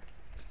 more.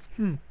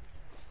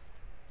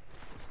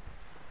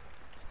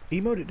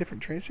 Emote at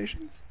different train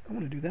stations? I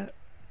want to do that.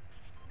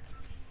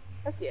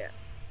 Heck yeah.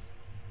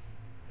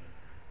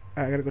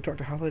 I gotta go talk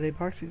to Holiday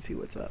Boxy and see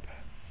what's up.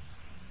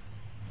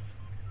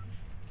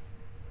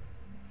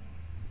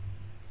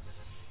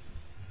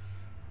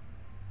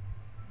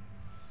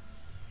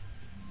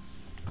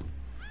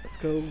 Let's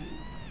go.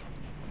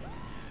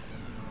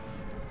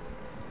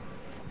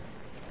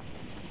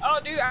 Oh,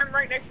 dude, I'm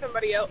right next to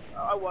somebody else. Oh,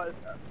 I was.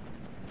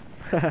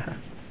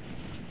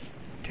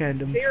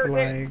 Tandem They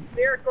flying.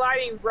 were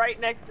gliding right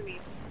next to me.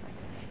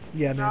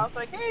 Yeah, And man. I was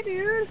like, hey,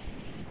 dude.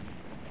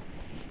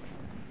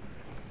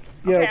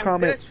 Yo,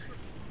 Okay,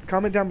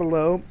 comment down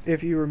below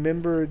if you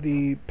remember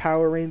the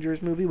Power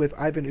Rangers movie with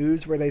Ivan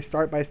Ooze where they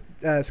start by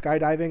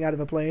skydiving out of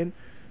a plane.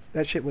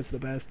 That shit was the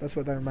best. That's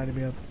what that reminded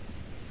me of.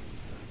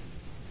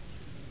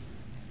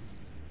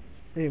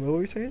 Anyway, what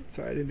were you saying?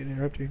 Sorry, I didn't mean to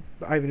interrupt you.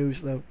 But Ivan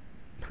Ooze, though.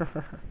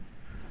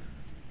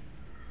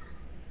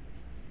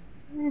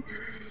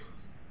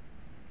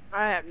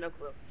 I have no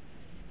clue.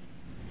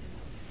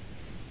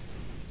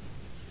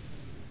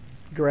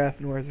 Grath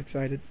Noir is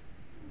excited.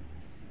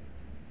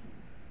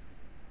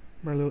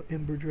 My little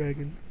Ember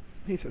Dragon.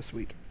 He's so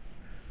sweet.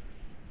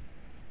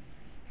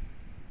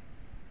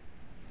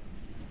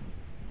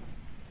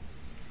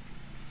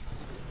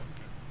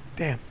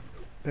 Damn.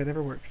 That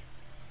never works.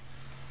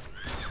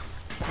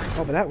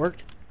 Oh, but that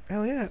worked.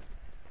 Hell yeah.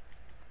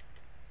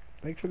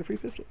 Thanks for the free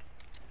pistol.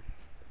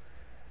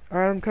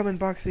 Alright, I'm coming,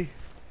 Boxy.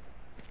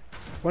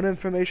 What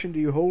information do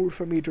you hold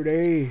for me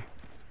today?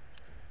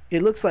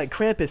 It looks like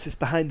Krampus is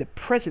behind the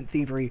present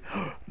thievery.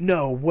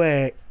 No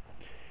way.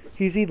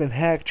 He's even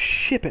hacked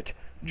Ship It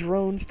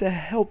drones to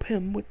help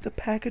him with the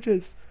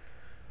packages.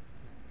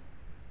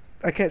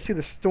 I can't see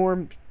the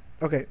storm.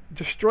 Okay,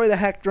 destroy the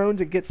hacked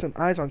drones and get some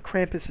eyes on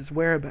Krampus's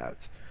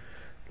whereabouts.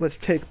 Let's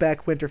take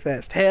back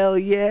Winterfest. Hell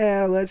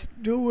yeah, let's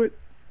do it.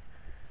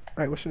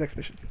 Alright, what's the next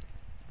mission?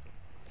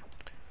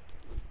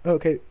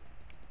 Okay.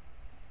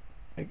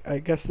 I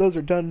guess those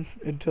are done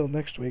until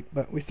next week,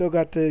 but we still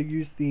got to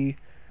use the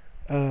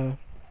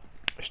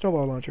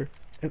snowball launcher.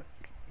 And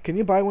can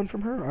you buy one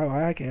from her? Oh,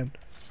 I can.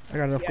 I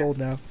got enough gold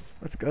now.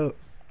 Let's go.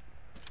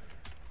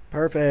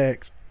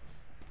 Perfect.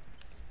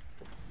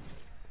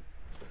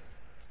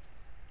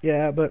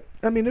 Yeah, but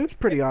I mean it was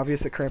pretty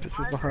obvious that Krampus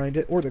was behind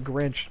it, or the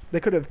Grinch.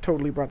 They could have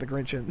totally brought the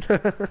Grinch in.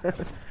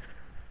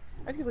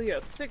 I think we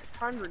got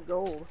 600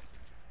 gold.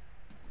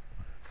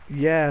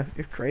 Yeah,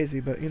 it's crazy,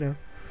 but you know.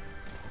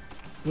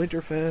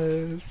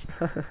 Winterfest.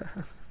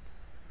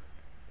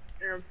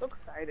 I'm so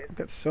excited. I've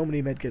got so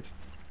many medkits.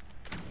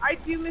 I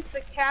do miss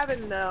the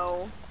cabin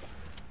though.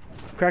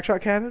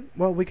 Crackshot cabin?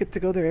 Well, we get to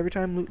go there every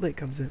time Loot Lake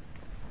comes in.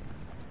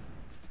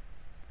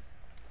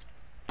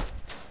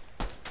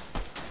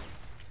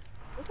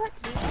 What's that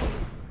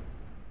noise?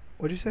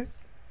 What'd you say?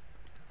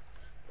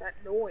 That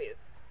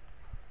noise.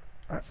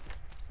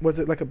 Was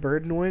it like a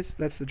bird noise?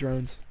 That's the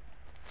drones.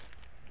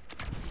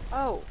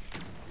 Oh.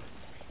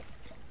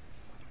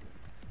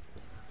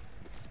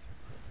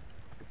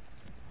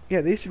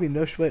 Yeah, they used to be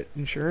no sweat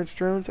insurance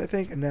drones, I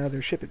think, and now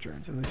they're ship it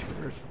drones in this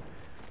universe,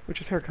 which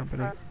is her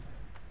company.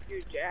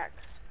 Dude, Jack.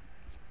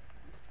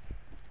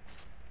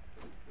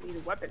 Need a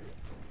weapon.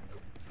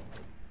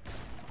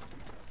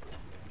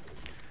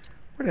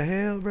 Where the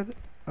hell, brother?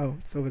 Oh,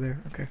 it's over there.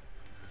 Okay.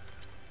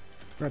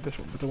 Not this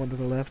one, but the one to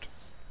the left.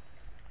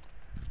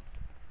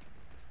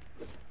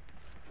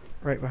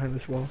 Right behind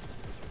this wall.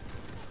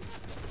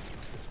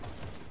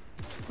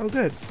 Oh,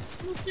 good.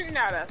 Who's shooting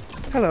at us?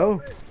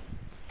 Hello.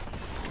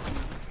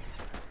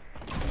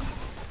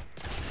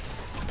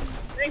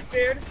 Thanks,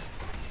 dude.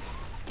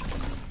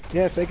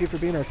 Yeah, thank you for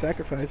being our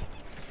sacrifice.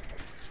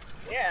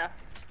 Yeah.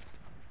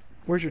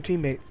 Where's your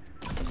teammate?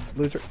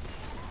 Loser.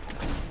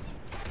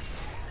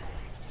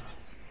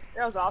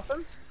 That was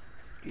awesome.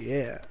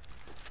 Yeah.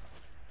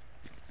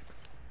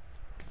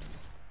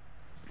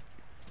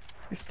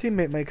 His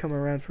teammate might come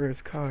around for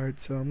his card,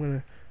 so I'm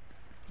gonna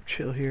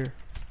chill here.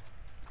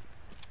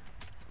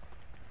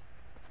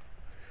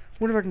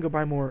 Wonder if I can go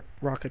buy more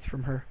rockets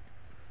from her.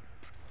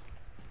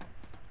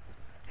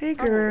 Hey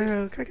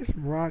girl, can I get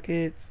some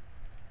rockets?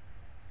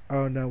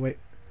 Oh no, wait.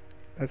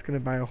 That's gonna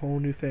buy a whole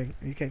new thing.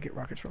 You can't get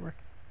rockets from her.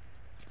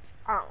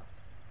 Oh.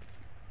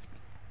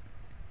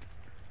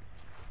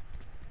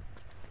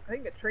 I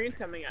think the train's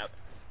coming up.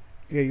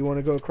 Yeah, you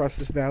wanna go across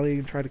this valley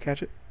and try to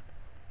catch it?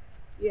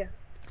 Yeah.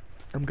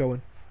 I'm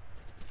going.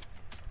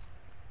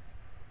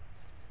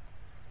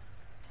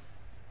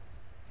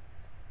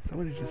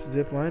 Somebody just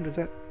zip lined, is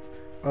that?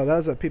 Oh, that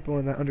was the people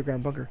in that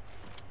underground bunker.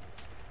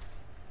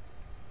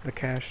 The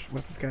cache,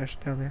 weapons cache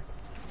down there.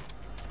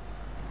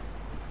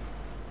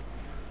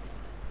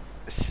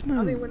 Smooth. I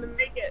don't think we're gonna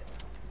make it.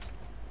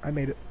 I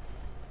made it.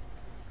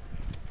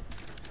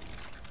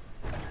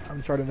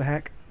 I'm starting the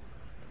hack.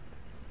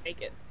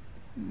 Make it.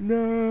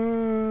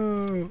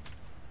 No.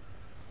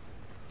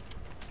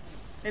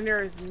 And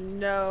there is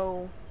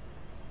no...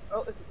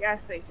 Oh, it's a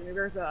gas station.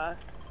 There's a...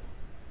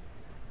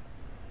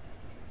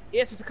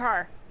 Yes, it's a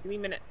car. Give me a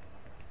minute.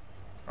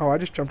 Oh, I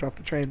just jumped off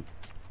the train.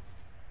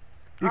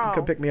 You can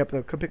come pick me up,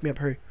 though. Come pick me up,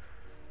 hurry.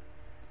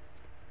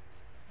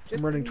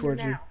 I'm running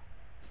towards you.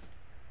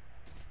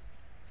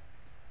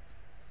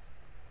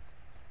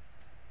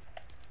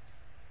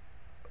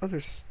 Oh,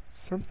 there's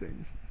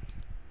something.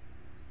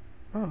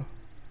 Oh.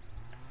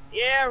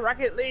 Yeah,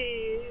 Rocket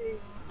League!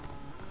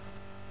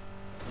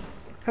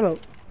 Hello.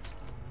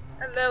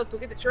 Hello, let's go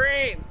get the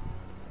train!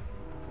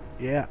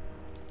 Yeah.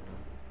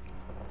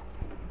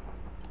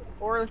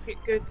 Or let's get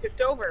good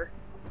tipped over.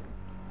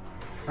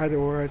 Either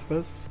or, I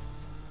suppose.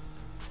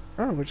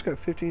 Oh, we just got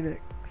 15k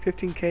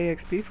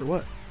XP for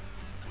what?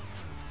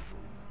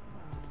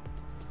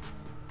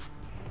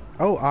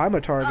 Oh, I'm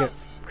a target.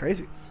 Oh.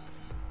 Crazy.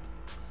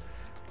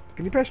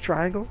 Can you press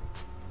triangle?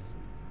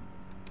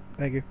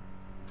 Thank you.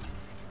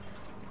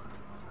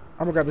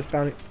 I'm gonna grab this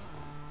bounty.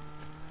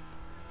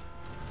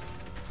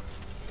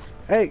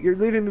 Hey, you're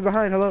leaving me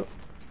behind. Hello.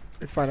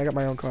 It's fine. I got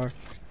my own car.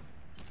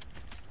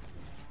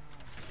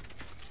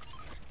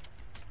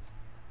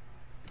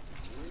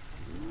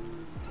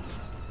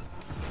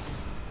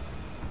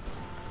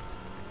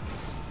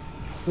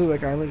 Ooh,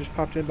 like Island just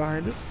popped in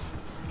behind us.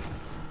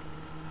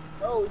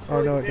 Oh,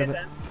 Oh no, it didn't.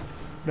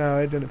 No,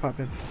 it didn't pop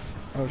in.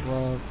 I was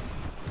wrong.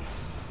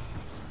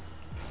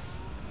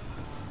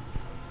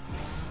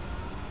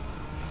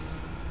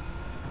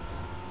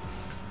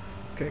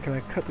 Okay, can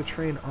I cut the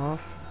train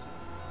off?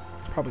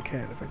 Probably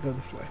can if I go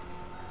this way.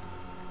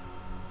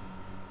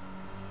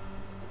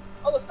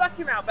 Oh, the stuff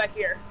came out back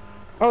here.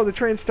 Oh, the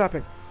train's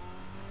stopping.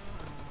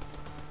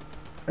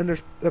 And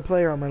there's a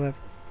player on my left.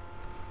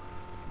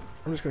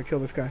 I'm just gonna kill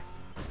this guy.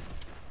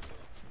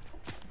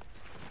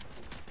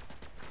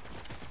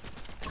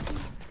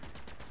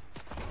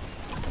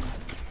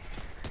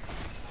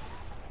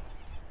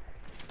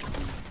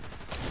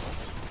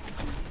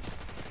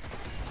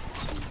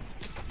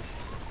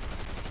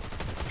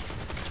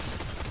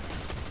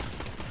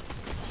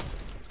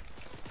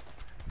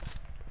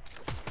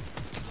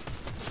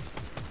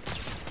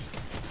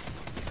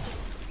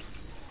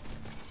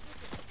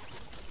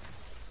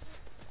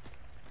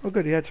 Oh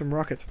good, he had some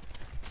rockets.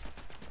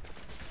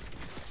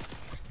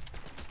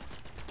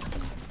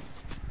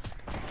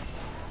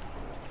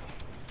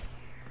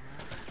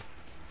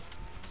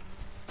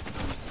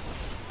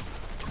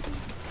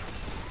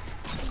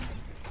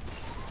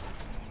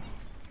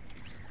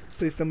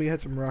 Please tell me you had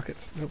some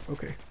rockets. Nope,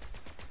 okay.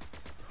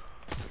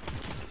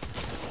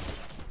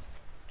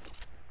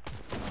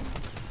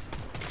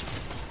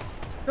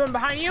 Someone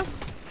behind you?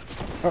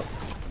 Oh.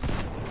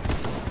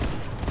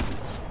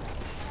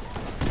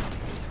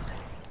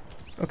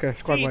 Okay,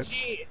 squad wipe.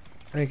 GG.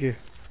 Thank you.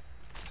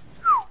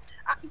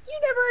 You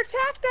never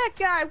attacked that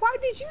guy. Why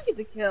did you get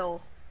the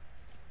kill?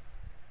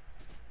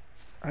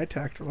 I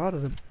attacked a lot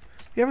of them.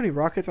 You have any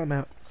rockets? I'm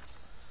out.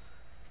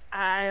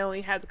 I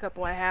only had the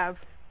couple I have.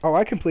 Oh,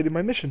 I completed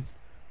my mission.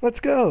 Let's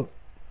go.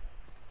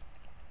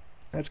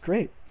 That's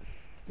great.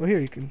 Well, here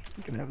you can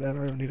have that.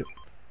 I don't need it.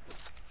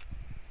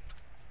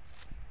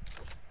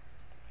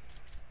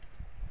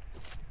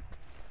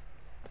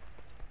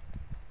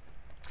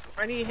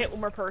 I need to hit one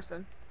more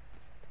person.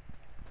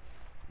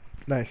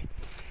 Nice.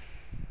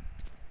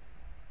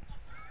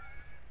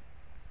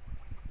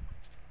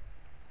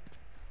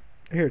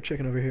 Here,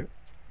 chicken over here.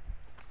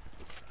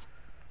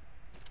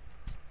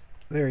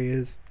 There he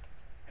is.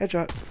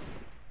 Headshot.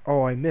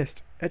 Oh, I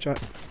missed.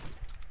 Headshot.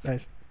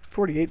 Nice.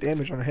 48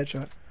 damage on a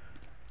headshot.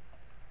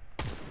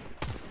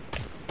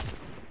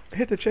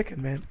 Hit the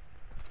chicken, man.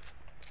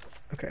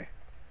 Okay.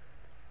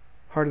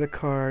 Heart of the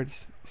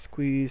cards.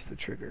 Squeeze the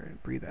trigger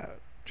and breathe out.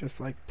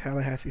 Just like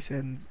Tallahassee said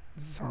in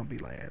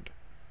Zombieland.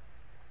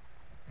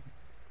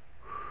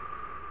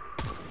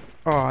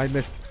 Oh, I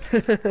missed.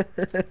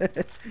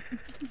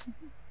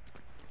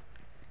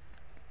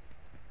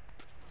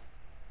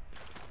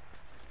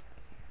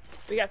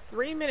 We got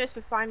 3 minutes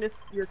to find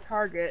your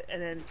target,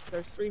 and then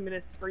there's 3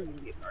 minutes for you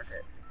to get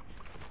target.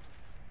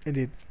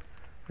 Indeed.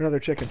 Another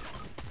chicken.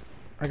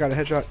 I got a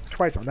headshot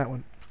twice on that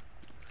one.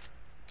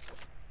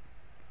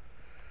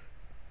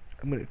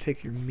 I'm gonna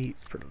take your meat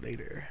for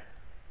later.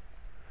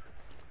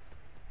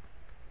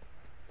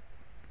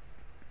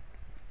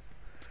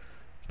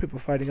 People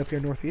fighting up here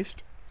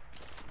northeast.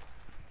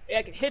 Yeah,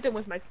 I can hit them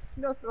with my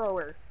snow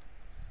thrower.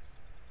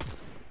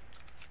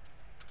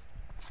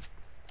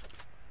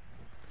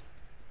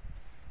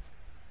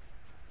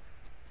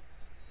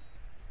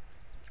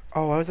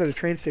 Oh, I was at a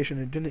train station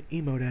and didn't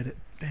emote at it.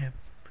 Damn.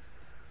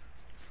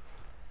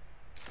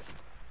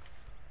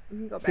 We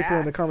can go People back.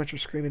 in the comments are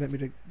screaming at me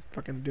to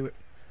fucking do it.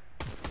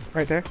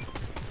 Right there.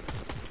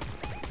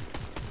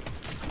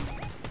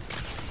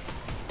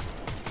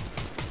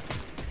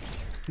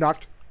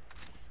 Knocked.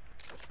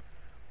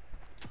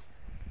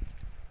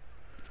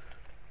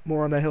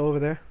 More on that hill over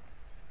there.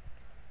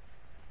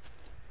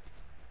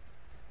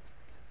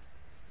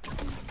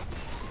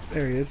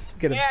 There he is.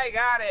 Get him. Yeah, I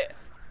got it.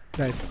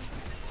 Nice.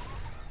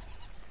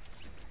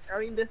 I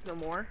don't need this no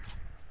more.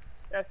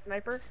 That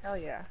sniper? Hell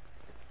yeah.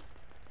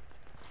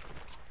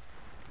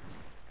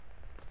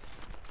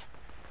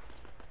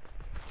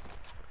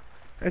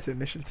 That's a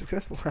mission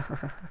successful.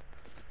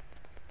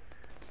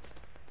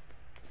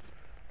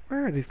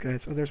 Where are these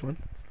guys? Oh, there's one.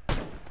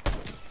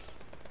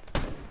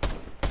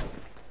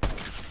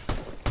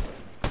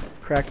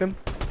 Cracked him.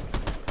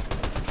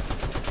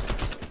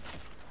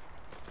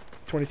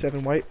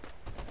 27 white.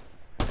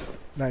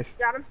 Nice.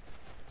 Got him.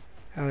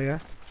 Hell yeah.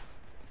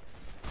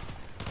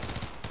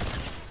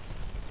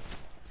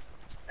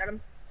 Got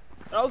him.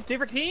 Oh,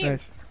 different team.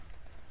 Nice.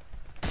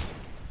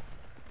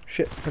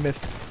 Shit, I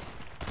missed.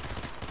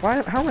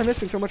 Why? How am I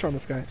missing so much on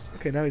this guy?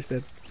 Okay, now he's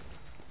dead.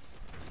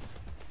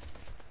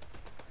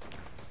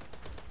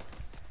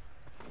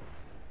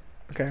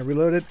 Okay,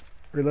 reloaded.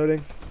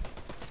 Reloading.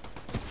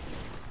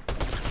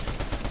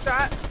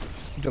 Shot.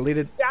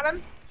 Deleted. Got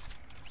him.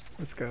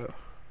 Let's go.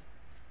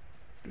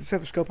 Does this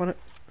have a scope on it?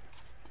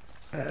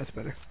 That's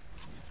better.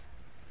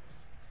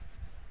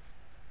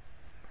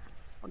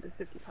 On this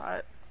 50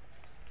 pot.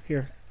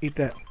 Here, eat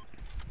that.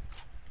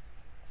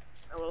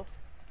 I will.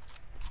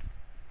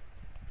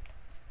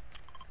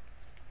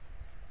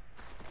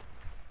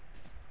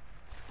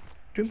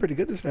 Doing pretty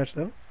good this match,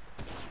 though.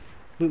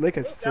 Loot Lake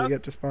has still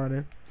yet to spawn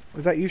in.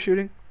 Was that you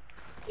shooting?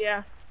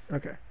 Yeah.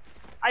 Okay.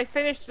 I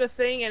finished the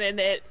thing and then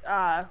it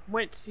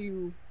went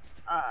to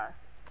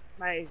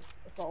my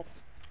assault.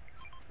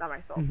 Not my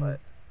assault, but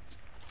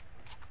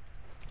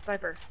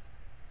sniper.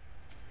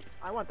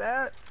 I want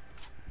that.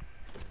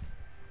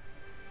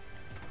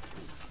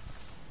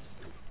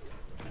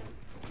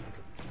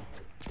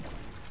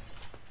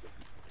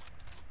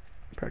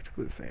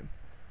 Practically the same.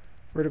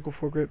 Vertical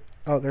foregrip.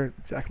 Oh, they're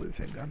exactly the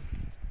same gun.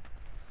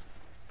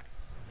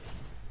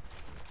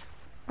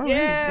 Oh,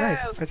 yeah,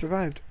 nice. I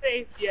survived.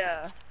 Saved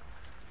ya.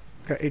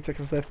 Got 8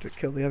 seconds left to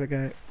kill the other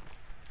guy.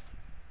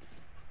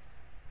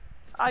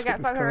 I Let's got get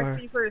this 500 car.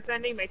 XP for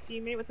defending my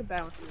teammate with a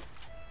bounty.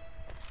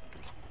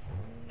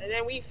 And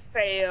then we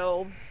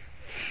failed.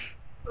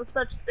 We're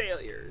such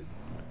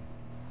failures.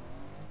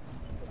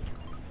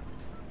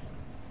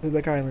 Loot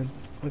Lake Island.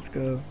 Let's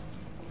go.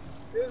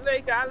 New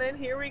Lake Island,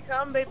 here we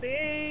come,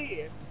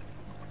 baby!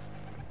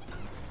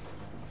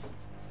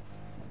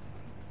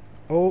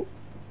 Oh,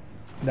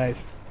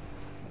 nice.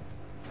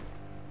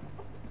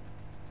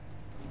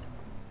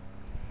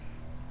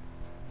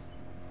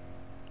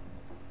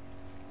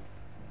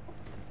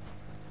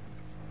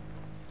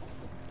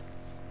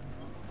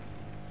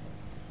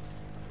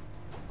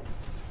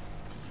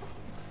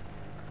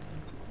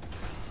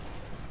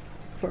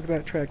 Fuck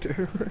that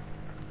tractor.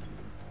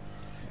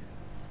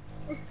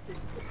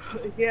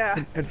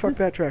 Yeah. And fuck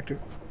that tractor.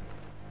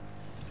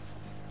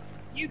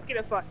 You get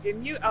a fuck,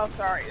 didn't you? Oh,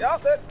 sorry. Oh,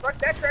 fuck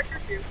that tractor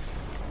too.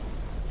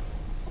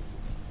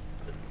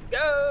 Let's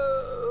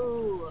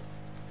go.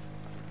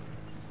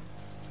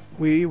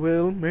 We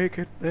will make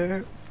it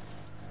there.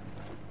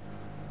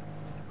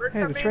 We're Hey,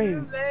 the coming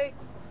train. late.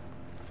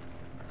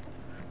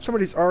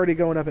 Somebody's already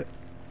going up it.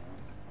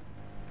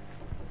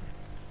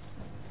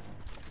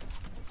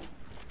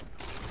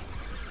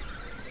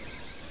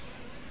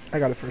 I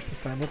got it first this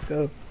time. Let's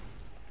go.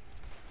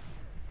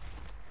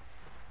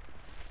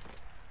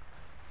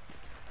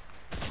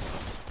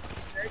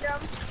 There he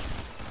comes.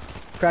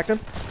 Cracked him.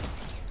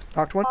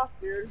 Knocked one. Off,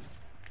 dude.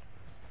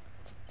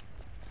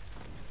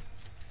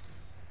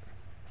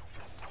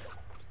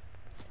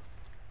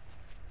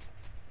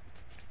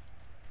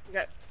 You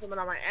got someone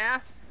on my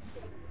ass.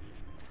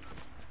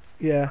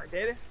 Yeah. I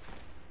did.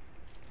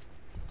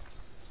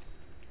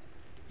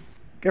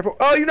 Careful.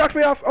 Oh, you knocked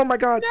me off. Oh my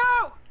god.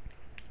 No!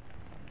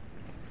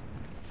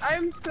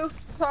 I'm so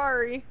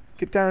sorry.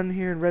 Get down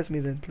here and res me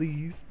then,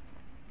 please.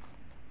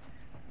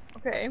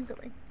 Okay, I'm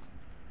coming.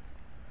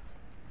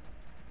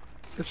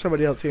 There's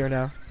somebody else here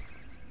now.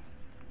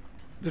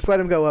 Just let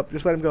him go up.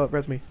 Just let him go up.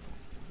 Res me.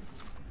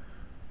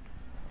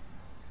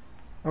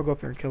 I'll go up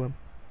there and kill him.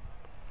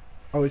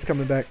 Oh, he's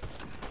coming back.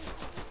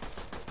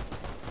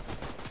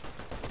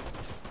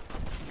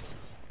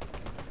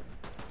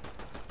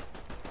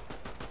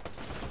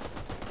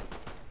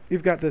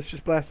 You've got this.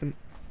 Just blast him.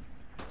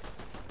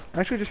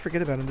 Actually, just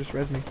forget about him. Just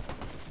res me.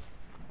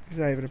 He's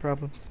not even a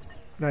problem.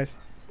 Nice.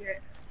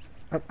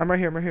 Yeah. I'm right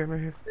here. I'm right here. I'm right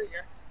here. There you go.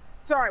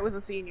 Sorry, I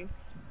wasn't seeing you.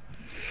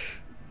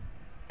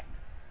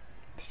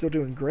 Still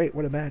doing great.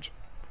 What a match.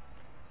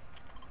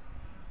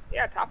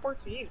 Yeah, top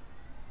 14.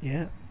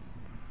 Yeah.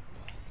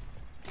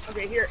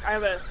 Okay, here, I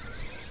have a...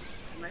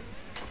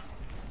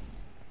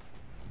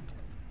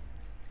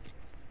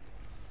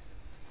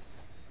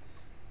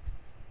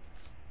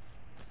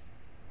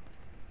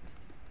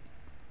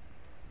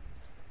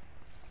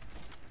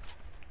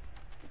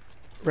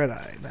 Red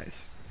eye.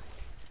 Nice.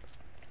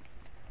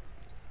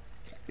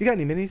 You got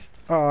any minis?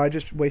 Oh, I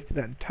just wasted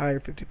that entire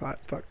 55.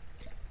 Fuck.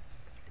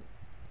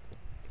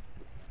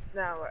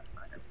 No, what?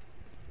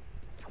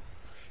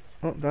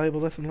 Oh,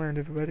 valuable lesson learned,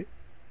 everybody.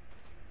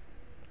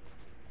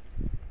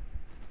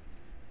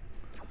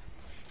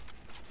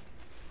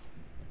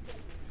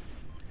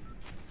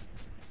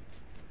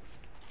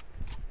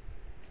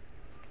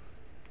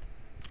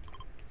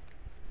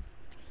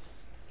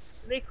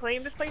 Did they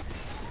claim this place?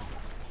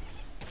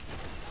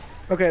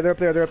 Okay, they're up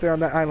there. They're up there on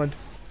that island.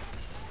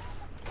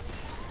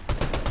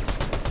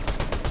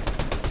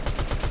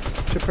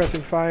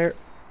 Suppressing fire.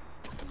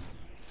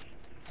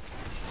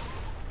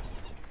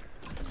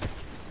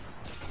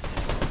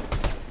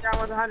 That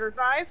one's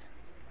 105.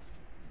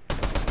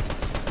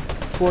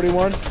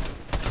 41.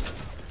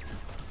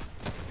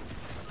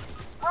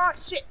 Oh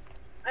shit!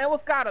 I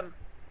almost got him.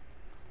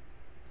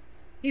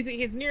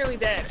 He's nearly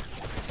dead.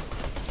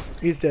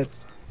 He's dead.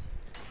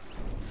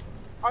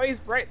 Oh, he's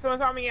right.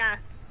 Someone's on me. Yeah.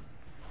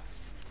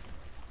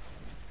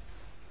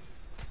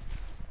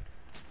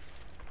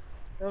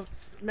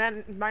 Oops,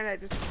 man, mine. I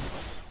just.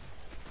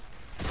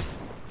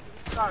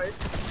 Sorry.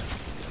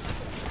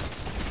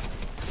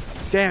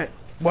 Damn it.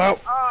 Wow.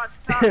 Oh,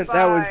 top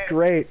That was five.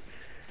 great.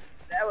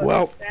 That was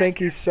Well, fantastic.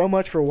 thank you so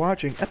much for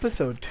watching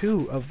episode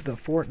 2 of the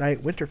Fortnite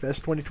Winterfest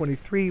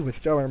 2023 with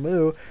Stellar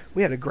Moo.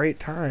 We had a great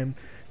time.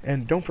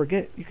 And don't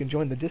forget, you can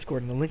join the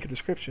Discord in the link in the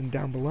description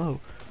down below.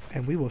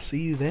 And we will see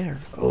you there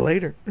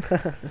later.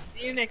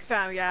 See you next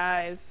time,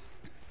 guys.